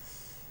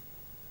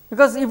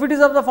 because if it is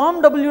of the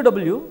form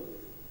WW,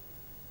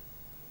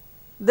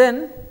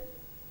 then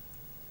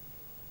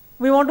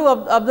we want to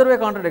observe a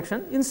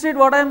contradiction. Instead,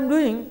 what I am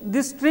doing,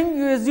 this string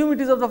you assume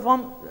it is of the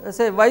form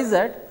say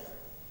yz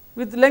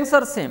with lengths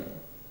are same,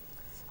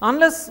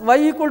 unless y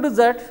equal to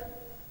z,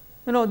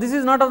 this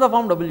is not of the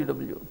form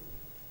WW.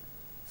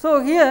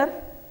 So, here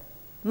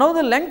now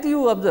the length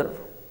you observe,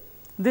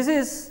 this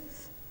is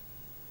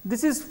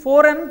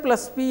 4n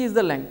plus p is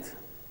the length,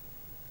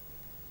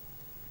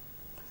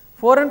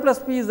 4n plus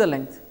p is the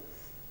length.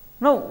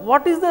 Now,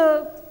 what is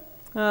the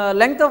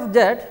length of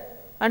z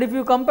and if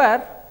you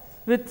compare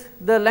with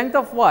the length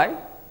of y,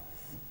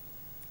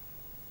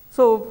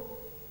 so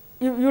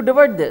you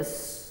divide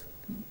this,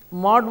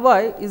 mod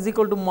y is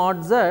equal to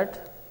mod z,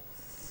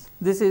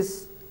 this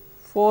is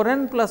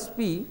 4n plus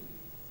p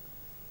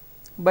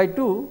by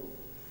 2,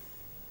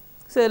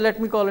 say let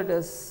me call it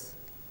as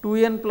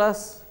 2n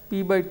plus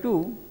p by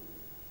 2,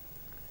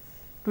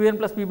 2n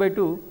plus p by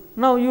 2.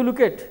 Now, you look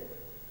at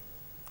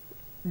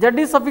z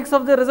is suffix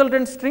of the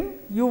resultant string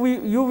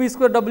u v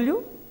square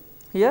w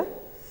here,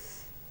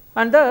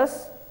 and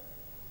thus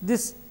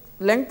this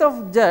length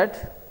of z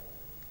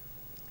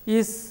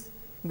is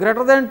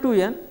greater than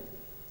 2n,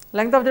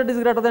 length of z is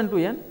greater than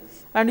 2n,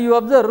 and you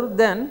observe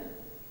then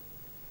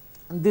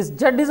this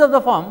z is of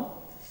the form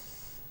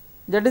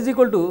z is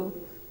equal to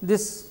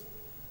this,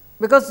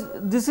 because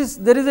this is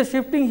there is a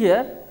shifting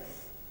here,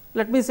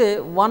 let me say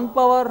 1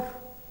 power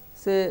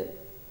say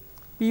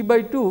p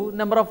by 2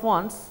 number of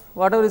ones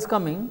whatever is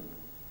coming,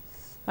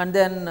 and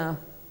then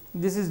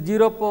this is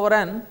 0 power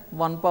n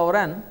 1 power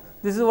n,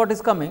 this is what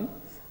is coming,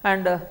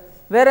 and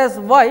whereas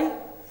y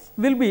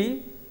will be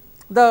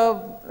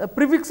the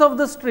prefix of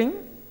the string,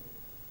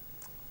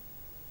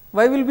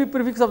 y will be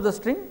prefix of the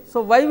string.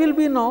 So, y will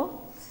be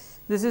now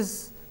this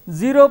is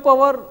 0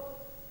 power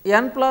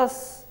n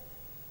plus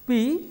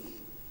p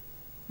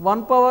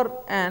 1 power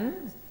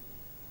n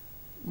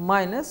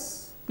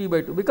minus p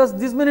by 2, because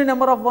this many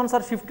number of ones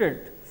are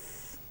shifted.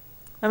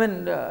 I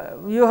mean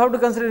you have to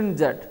consider in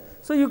z.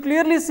 So, you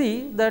clearly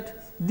see that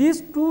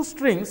these two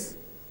strings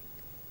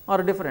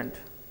are different,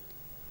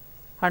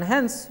 and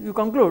hence you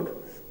conclude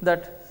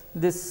that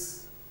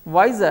this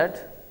y z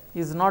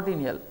is not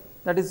in L,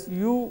 that is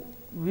u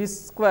v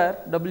square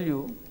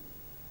w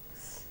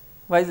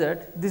y z,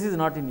 this is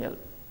not in L.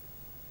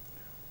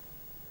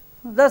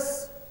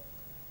 Thus,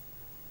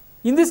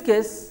 in this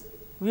case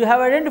we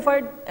have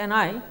identified an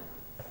I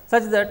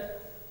such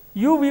that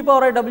u v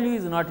power I w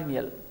is not in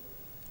L.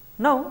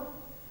 Now,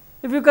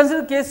 if you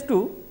consider case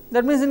 2,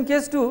 that means in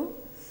case 2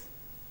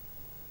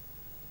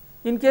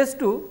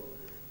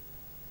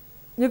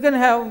 you can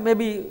have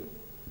maybe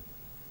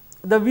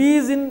the v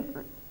is in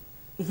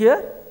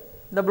here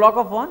the block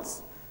of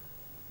ones,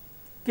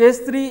 case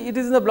 3 it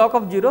is in the block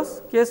of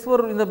zeros, case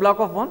 4 in the block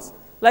of ones.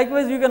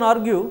 Likewise, you can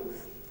argue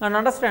and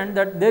understand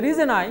that there is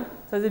an I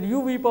such that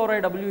u v power I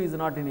w is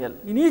not in L.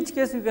 In each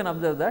case you can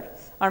observe that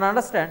and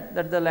understand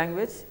that the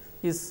language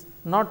is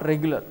not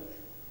regular.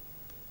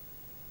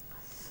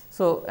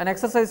 So, an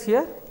exercise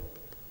here.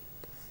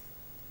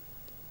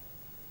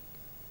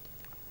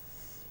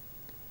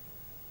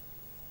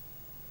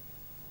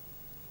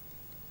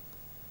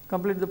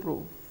 Complete the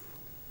proof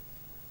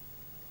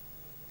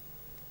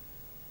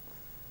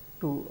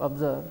to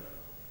observe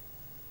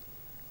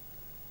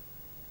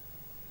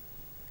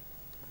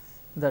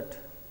that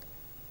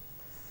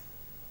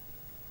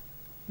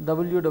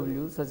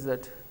w such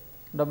that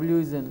w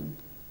is in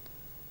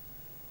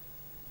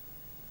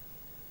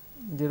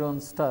 0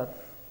 and star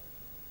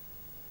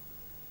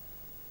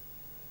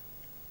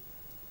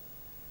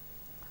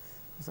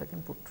so I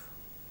can put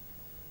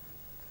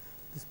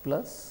this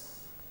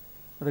plus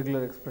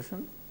regular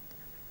expression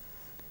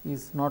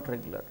is not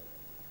regular.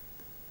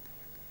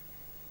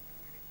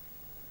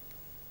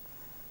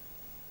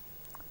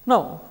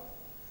 Now,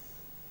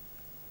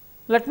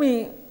 let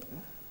me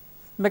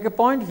make a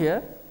point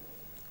here.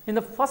 In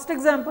the first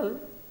example,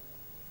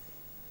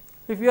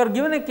 if you are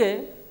given a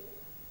k,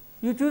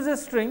 you choose a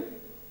string.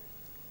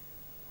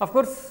 Of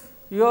course,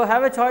 you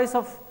have a choice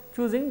of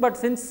choosing, but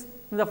since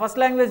in the first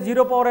language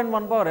 0 power n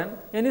 1 power n,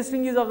 any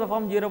string is of the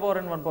form 0 power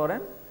n 1 power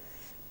n.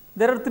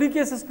 There are 3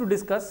 cases to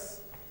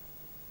discuss.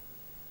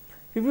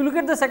 If you look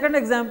at the second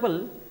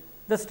example,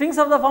 the strings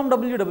of the form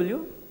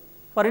w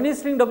for any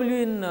string w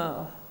in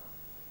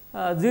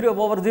 0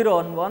 over 0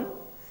 and 1.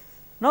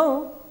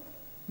 Now,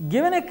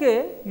 given a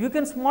k, you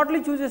can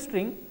smartly choose a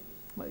string.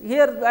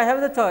 Here I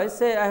have the choice,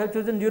 say I have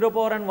chosen 0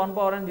 power n 1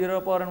 power n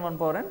 0 power n 1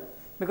 power n,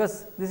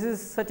 because this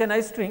is such a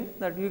nice string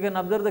that you can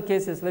observe the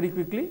cases very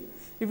quickly.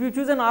 If you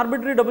choose an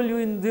arbitrary w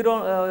in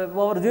 0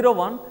 over 0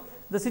 1,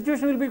 the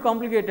situation will be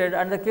complicated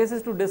and the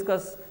cases to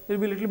discuss will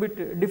be little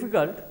bit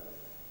difficult,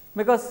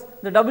 because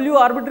the w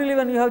arbitrarily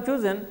when you have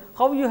chosen,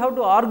 how you have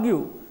to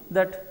argue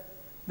that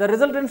the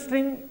resultant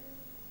string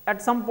at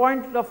some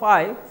point of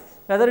I,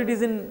 whether it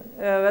is in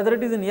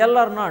L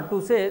or not, to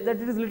say that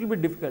it is little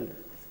bit difficult.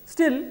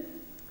 Still,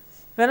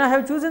 when I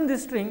have chosen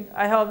this string,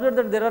 I have observed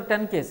that there are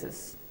 10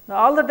 cases.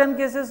 All the 10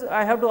 cases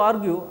I have to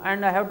argue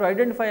and I have to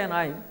identify an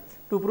I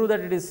to prove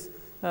that it is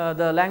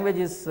the language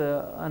is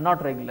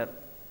not regular.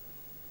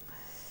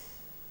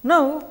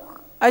 Now,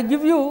 I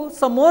give you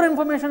some more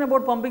information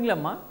about pumping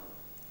lemma,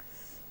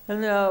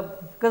 and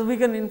because we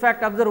can in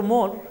fact observe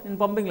more in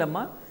pumping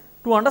lemma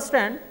to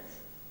understand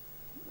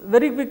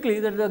very quickly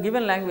that the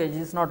given language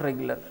is not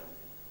regular.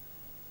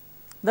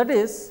 That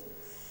is,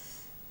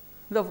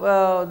 the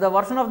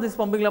version of this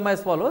pumping lemma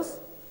as follows.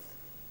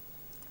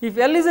 If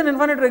L is an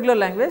infinite regular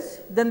language,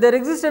 then there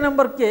exists a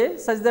number k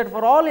such that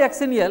for all x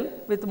in L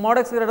with mod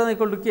x greater than or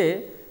equal to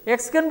k,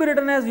 x can be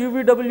written as u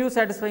v w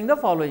satisfying the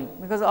following,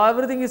 because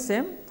everything is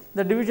same,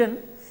 the division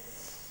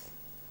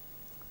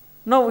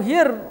Now,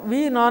 here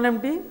V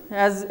non-empty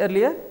as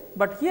earlier,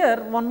 but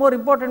here one more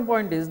important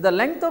point is the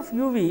length of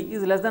u v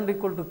is less than or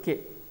equal to k.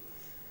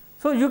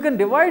 So, you can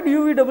divide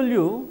u v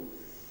w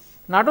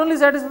not only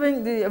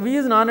satisfying the V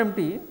is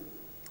non-empty,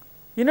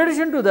 in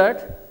addition to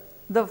that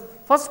the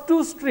first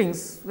two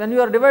strings when you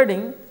are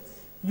dividing,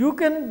 you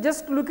can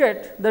just look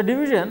at the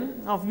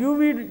division of u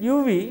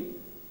v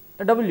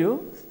w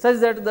such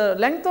that the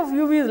length of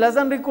u v is less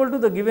than or equal to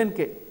the given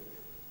k.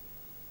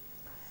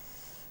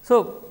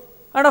 So,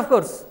 and of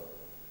course,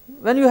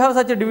 when you have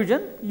such a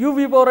division, u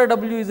v power I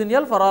w is in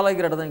L for all I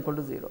greater than or equal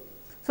to 0.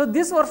 So,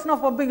 this version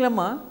of pumping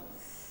lemma,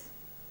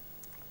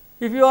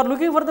 if you are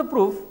looking for the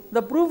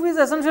proof is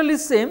essentially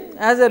same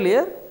as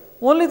earlier.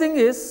 Only thing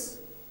is,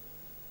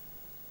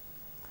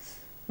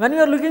 when you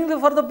are looking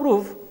for the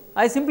proof,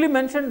 I simply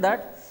mentioned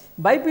that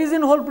by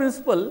pigeonhole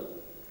principle,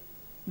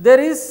 there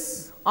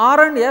is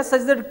R and S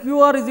such that Q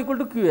R is equal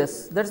to Q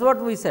S. That is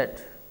what we said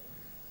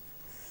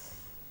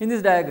in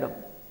this diagram.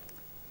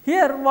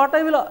 Here, what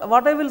I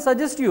will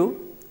suggest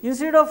you,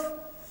 instead of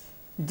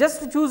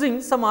just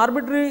choosing some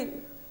arbitrary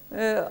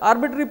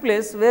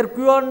place where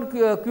Q R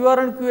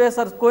and Q S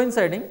are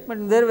coinciding,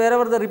 but there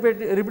wherever the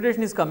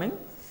repetition is coming,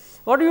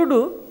 what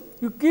do?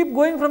 You keep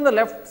going from the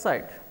left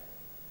side,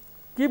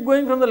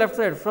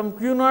 from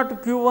Q 0 to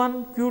Q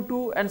 1, Q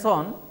 2 and so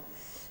on.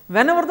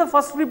 Whenever the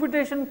first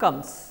repetition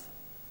comes,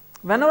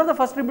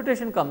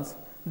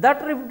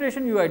 that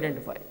repetition you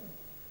identify.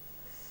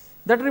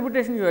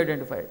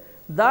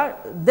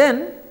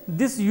 Then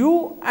this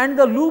u and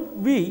the loop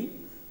v,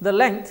 the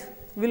length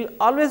will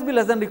always be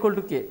less than or equal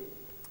to k.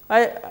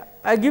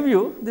 I give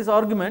you this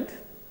argument.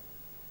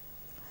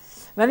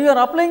 When you are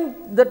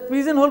applying the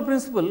pigeonhole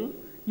principle,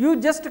 you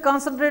just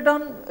concentrate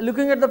on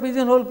looking at the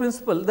pigeonhole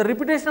principle, the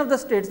repetition of the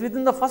states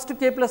within the first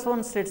k plus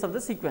 1 states of the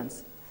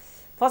sequence.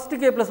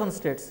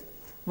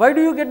 Why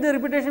do you get the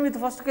repetition with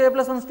first k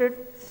plus 1 state?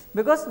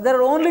 Because there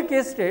are only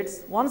k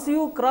states. Once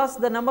you cross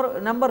the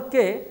number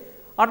k,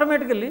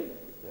 automatically,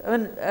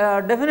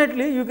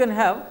 definitely you can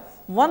have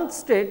one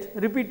state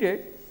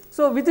repeated.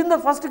 So, within the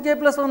first k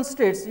plus 1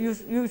 states,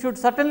 you should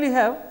certainly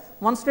have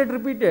one state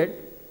repeated,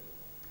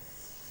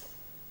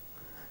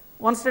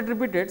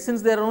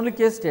 since there are only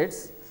k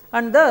states,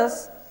 and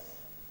thus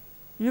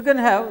you can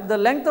have the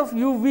length of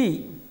u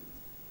v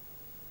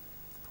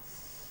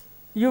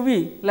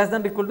less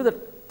than or equal to the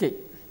k.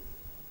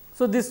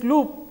 So, this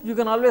loop you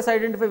can always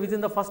identify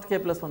within the first k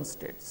plus 1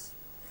 states.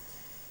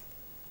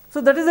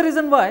 So, that is the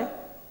reason why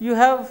you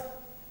have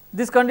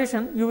this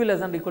condition u v less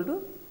than or equal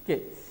to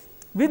k.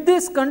 With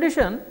this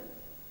condition,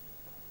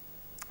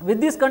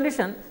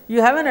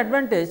 you have an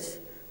advantage,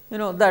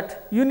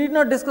 that you need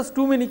not discuss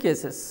too many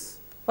cases.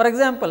 For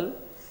example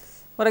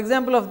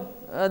of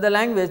the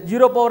language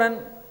 0 power n,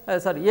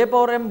 a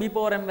power m, b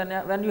power m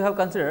when you have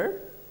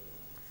considered.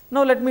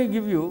 Now, let me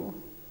give you,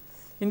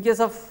 in case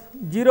of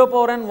 0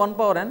 power n, 1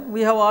 power n,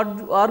 we have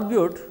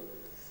argued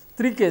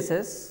 3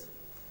 cases.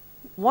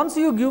 Once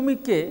you give me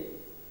k,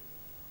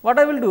 what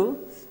I will do?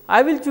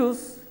 I will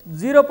choose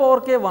 0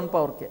 power k, 1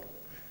 power k.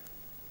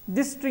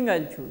 This string I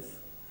will choose.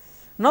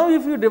 Now,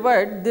 if you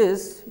divide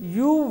this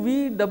u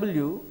v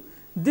w,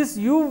 this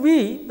u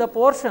v, the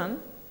portion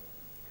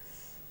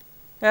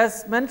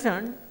as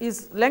mentioned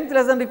is length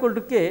less than or equal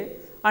to k,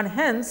 and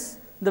hence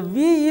the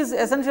v is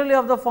essentially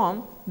of the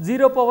form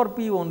 0 power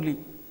p only.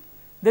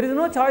 There is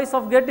no choice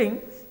of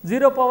getting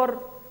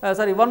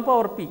 1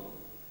 power p,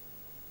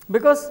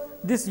 because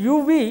this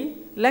u v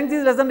length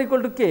is less than or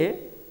equal to k,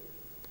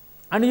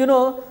 and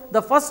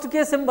the first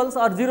k symbols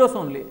are zeros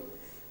only,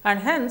 and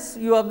hence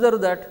you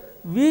observe that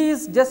v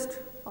is just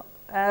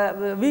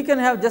we can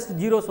have just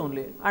zeros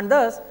only, and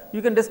thus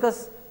you can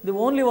discuss the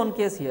only one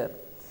case here.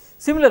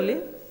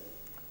 Similarly,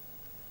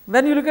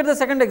 when you look at the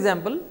second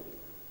example,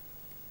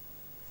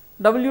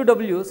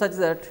 w such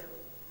that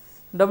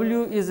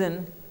w is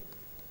in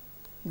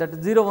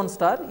that 0 1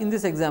 star. In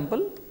this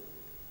example,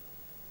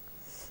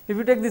 if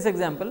you take this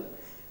example,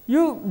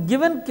 you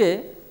given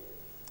k,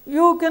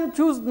 you can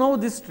choose now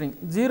this string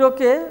 0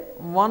 k,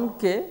 1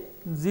 k,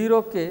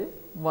 0 k,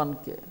 1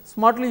 k.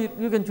 Smartly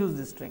you can choose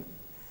this string.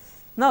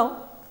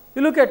 Now,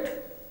 you look at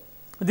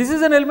this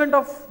is an element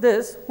of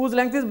this whose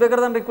length is bigger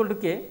than or equal to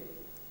k,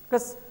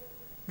 because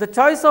the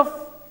choice of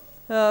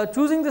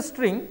choosing the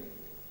string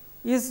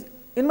is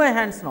in my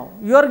hands now.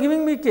 You are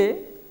giving me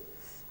k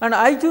and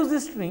I choose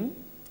this string,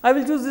 I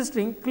will choose this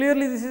string.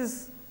 Clearly, this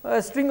is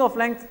a string of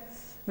length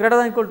greater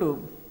than or equal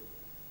to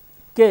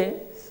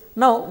k.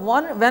 Now,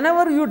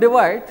 whenever you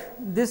divide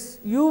this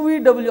u v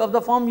w of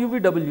the form u v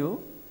w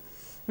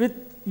with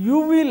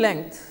u v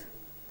length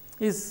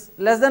is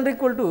less than or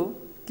equal to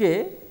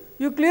k,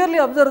 you clearly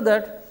observe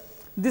that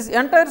this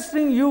entire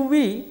string u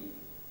v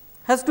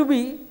has to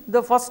be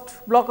the first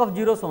block of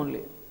zeros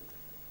only.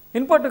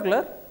 In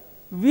particular,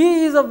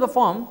 v is of the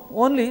form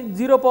only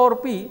 0 power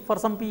p for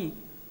some p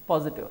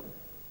positive,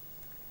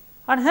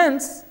 and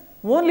hence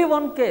only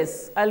one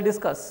case I will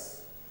discuss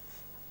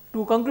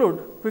to conclude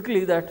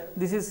quickly that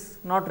this is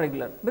not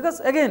regular, because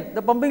again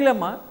the pumping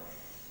lemma,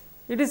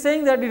 it is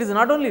saying that it is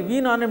not only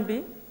v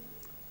non-empty,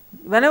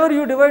 whenever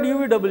you divide u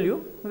v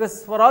w,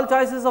 because for all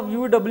choices of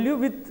u v w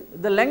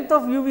with the length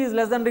of u v is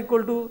less than or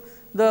equal to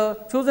the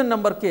chosen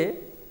number k,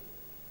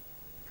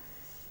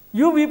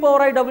 u v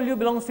power I w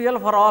belongs to L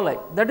for all I,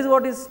 that is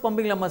what is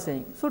pumping lemma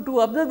saying. So, to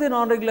observe the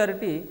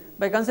non-regularity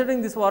by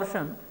considering this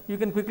version, you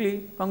can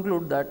quickly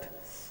conclude that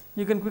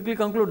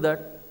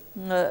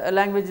a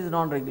language is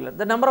non-regular.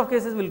 The number of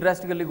cases will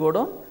drastically go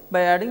down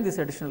by adding this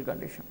additional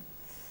condition.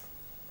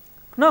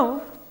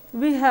 Now,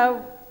 we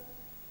have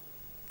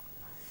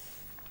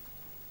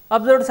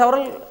observed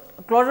several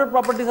closure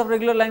properties of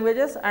regular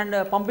languages, and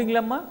pumping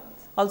lemma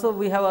also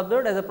we have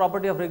observed as a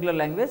property of regular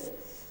language.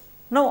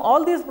 Now,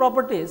 all these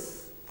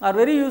properties are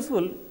very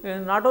useful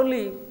in not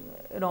only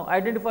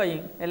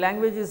identifying a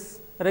language is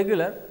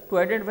regular, to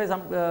identify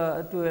some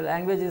to a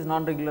language is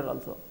non-regular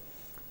also,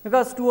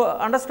 because to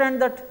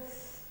understand that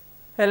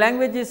a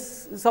language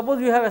is, suppose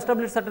you have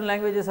established certain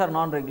languages are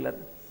non-regular,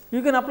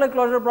 you can apply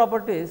closure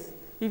properties.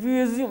 If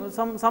you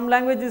assume some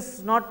language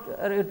is not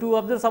to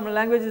observe some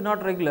language is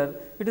not regular,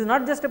 it is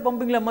not just a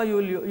pumping lemma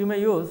you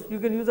may use, you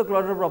can use the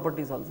closure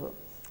properties also.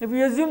 If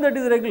you assume that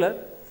is regular,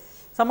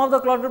 some of the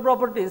closure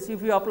properties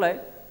if you apply,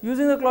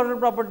 using the closure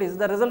properties,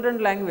 the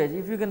resultant language,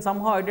 if you can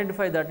somehow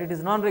identify that it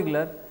is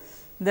non-regular,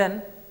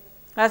 then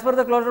as per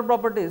the closure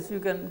properties you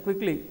can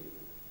quickly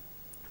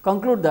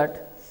conclude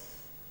that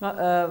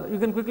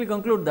using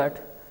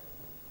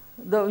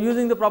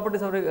the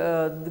properties of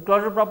the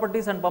closure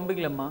properties and pumping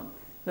lemma,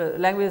 the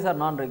languages are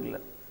non-regular.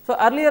 So,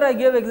 earlier I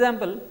gave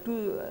example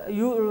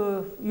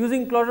to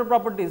using closure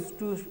properties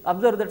to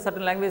observe that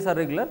certain languages are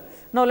regular.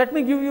 Now, let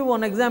me give you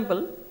one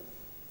example.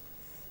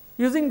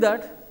 Using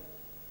that,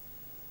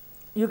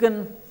 you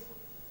can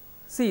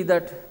see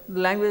that the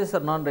languages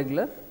are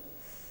non-regular.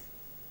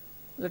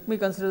 Let me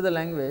consider the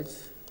language,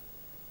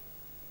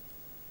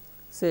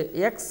 say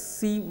x,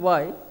 c,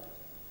 y,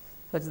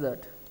 such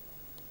that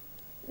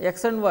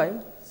x and y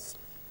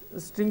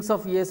strings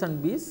of a's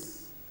and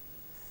b's,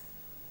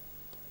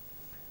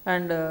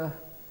 and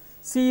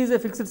c is a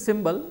fixed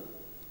symbol,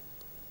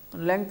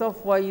 length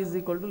of y is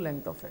equal to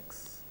length of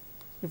x.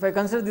 If I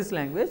consider this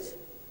language,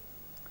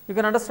 you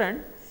can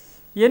understand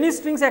any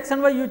strings x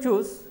and y you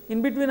choose,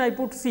 in between I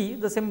put c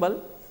the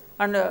symbol,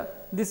 and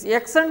this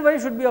x and y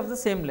should be of the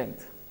same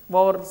length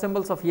over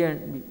symbols of a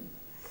and b.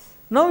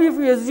 Now, if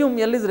you assume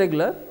L is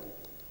regular,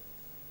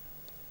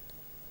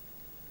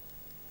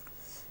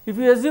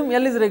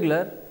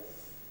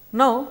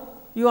 now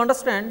you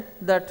understand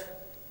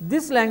that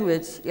this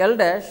language L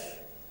dash,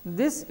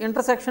 this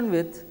intersection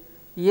with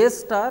A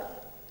star,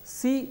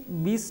 C,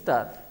 B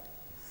star,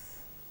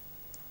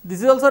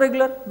 this is also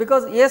regular,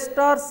 because A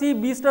star, C,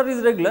 B star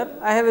is regular,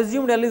 I have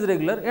assumed L is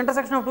regular,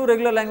 intersection of two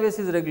regular languages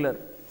is regular.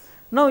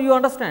 Now, you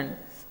understand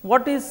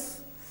what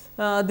is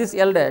this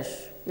L dash?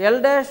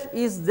 L dash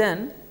is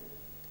then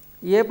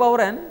A power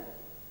n,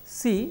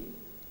 C,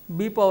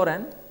 B power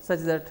n, such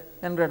that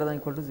n greater than or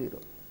equal to 0.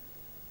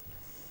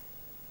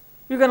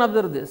 You can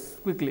observe this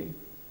quickly,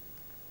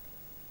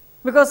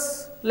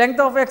 because length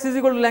of x is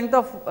equal to length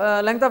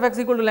of x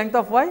equal to length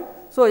of y.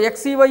 So,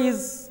 x c y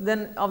is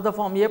then of the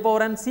form A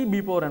power n c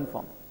B power n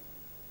form,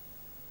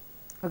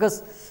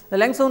 because the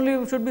lengths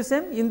only should be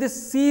same. In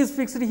this c is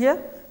fixed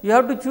here, you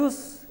have to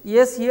choose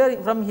a's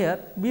here from here,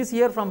 b's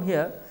here from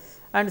here,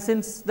 and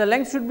since the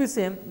length should be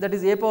same, that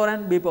is A power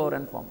n B power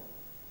n form.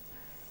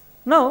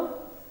 Now,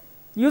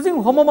 using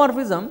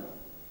homomorphism,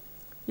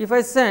 if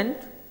I send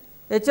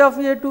h of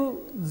A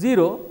to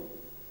 0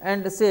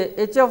 and say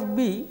h of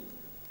B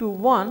to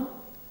 1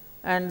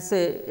 and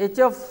say h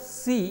of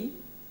C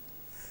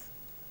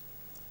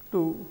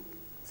to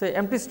say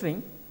empty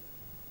string,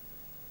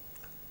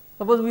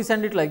 suppose we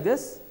send it like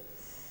this,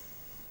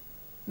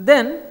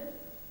 then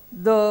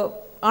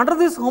under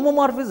this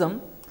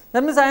homomorphism,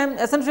 that means I am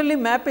essentially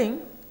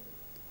mapping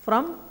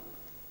from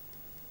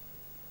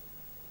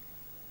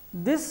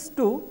this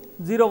to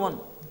 0 1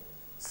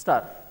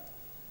 star.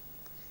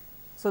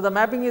 So, the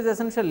mapping is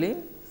essentially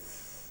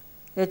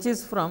h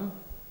is from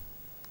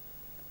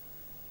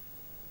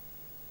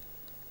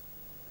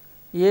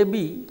A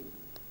B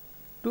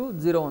to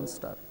 0 1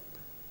 star.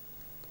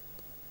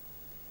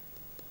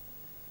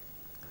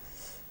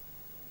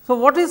 So,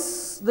 what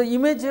is the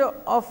image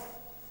of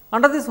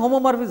under this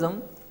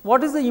homomorphism?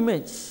 What is the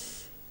image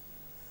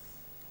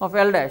of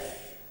L dash?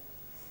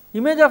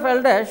 Image of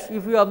L dash,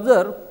 if you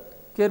observe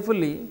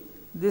carefully,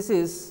 this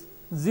is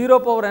 0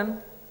 power n,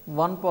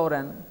 1 power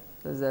n,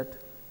 is that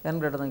n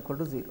greater than or equal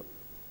to 0.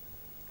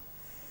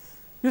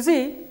 You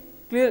see,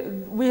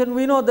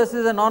 we know this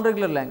is a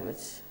non-regular language.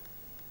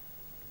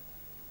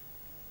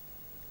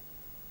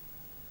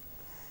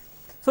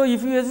 So,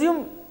 if you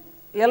assume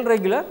L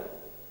regular,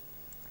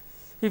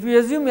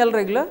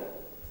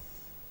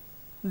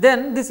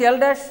 then this L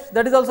dash,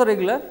 that is also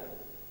regular,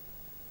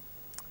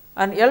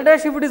 and L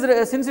dash, if it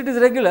is since it is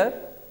regular,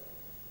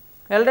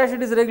 L dash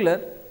it is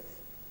regular,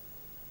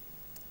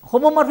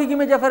 homomorphic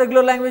image of a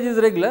regular language is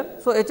regular.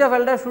 So, h of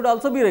L dash should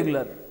also be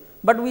regular,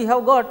 but we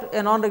have got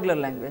a non-regular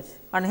language,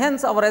 and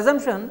hence our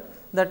assumption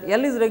that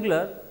L is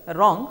regular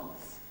wrong.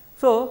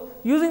 So,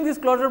 using these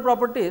closure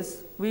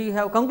properties, we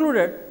have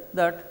concluded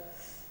that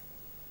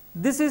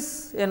this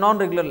is a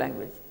non-regular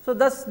language. So,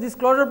 thus these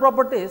closure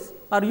properties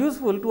are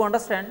useful to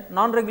understand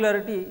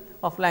non-regularity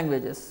of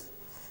languages.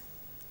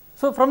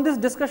 So, from this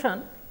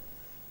discussion,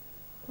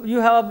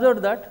 you have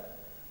observed that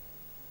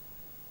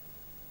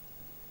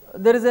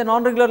there is a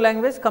non-regular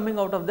language coming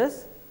out of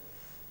this,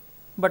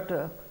 but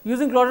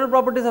using closure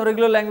properties of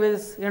regular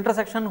languages,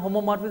 intersection,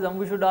 homomorphism,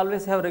 we should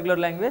always have regular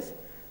language.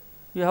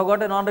 You have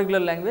got a non-regular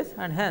language,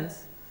 and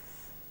hence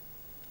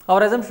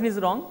our assumption is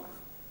wrong.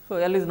 So,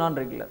 L is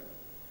non-regular.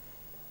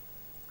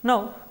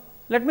 Now,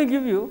 let me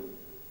give you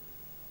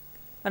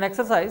an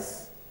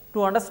exercise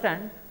to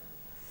understand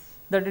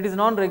that it is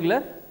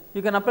non-regular.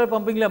 You can apply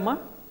pumping lemma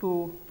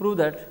to prove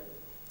that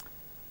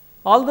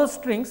all those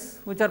strings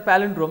which are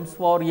palindromes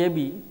for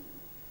AB,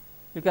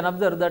 you can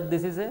observe that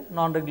this is a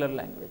non-regular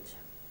language.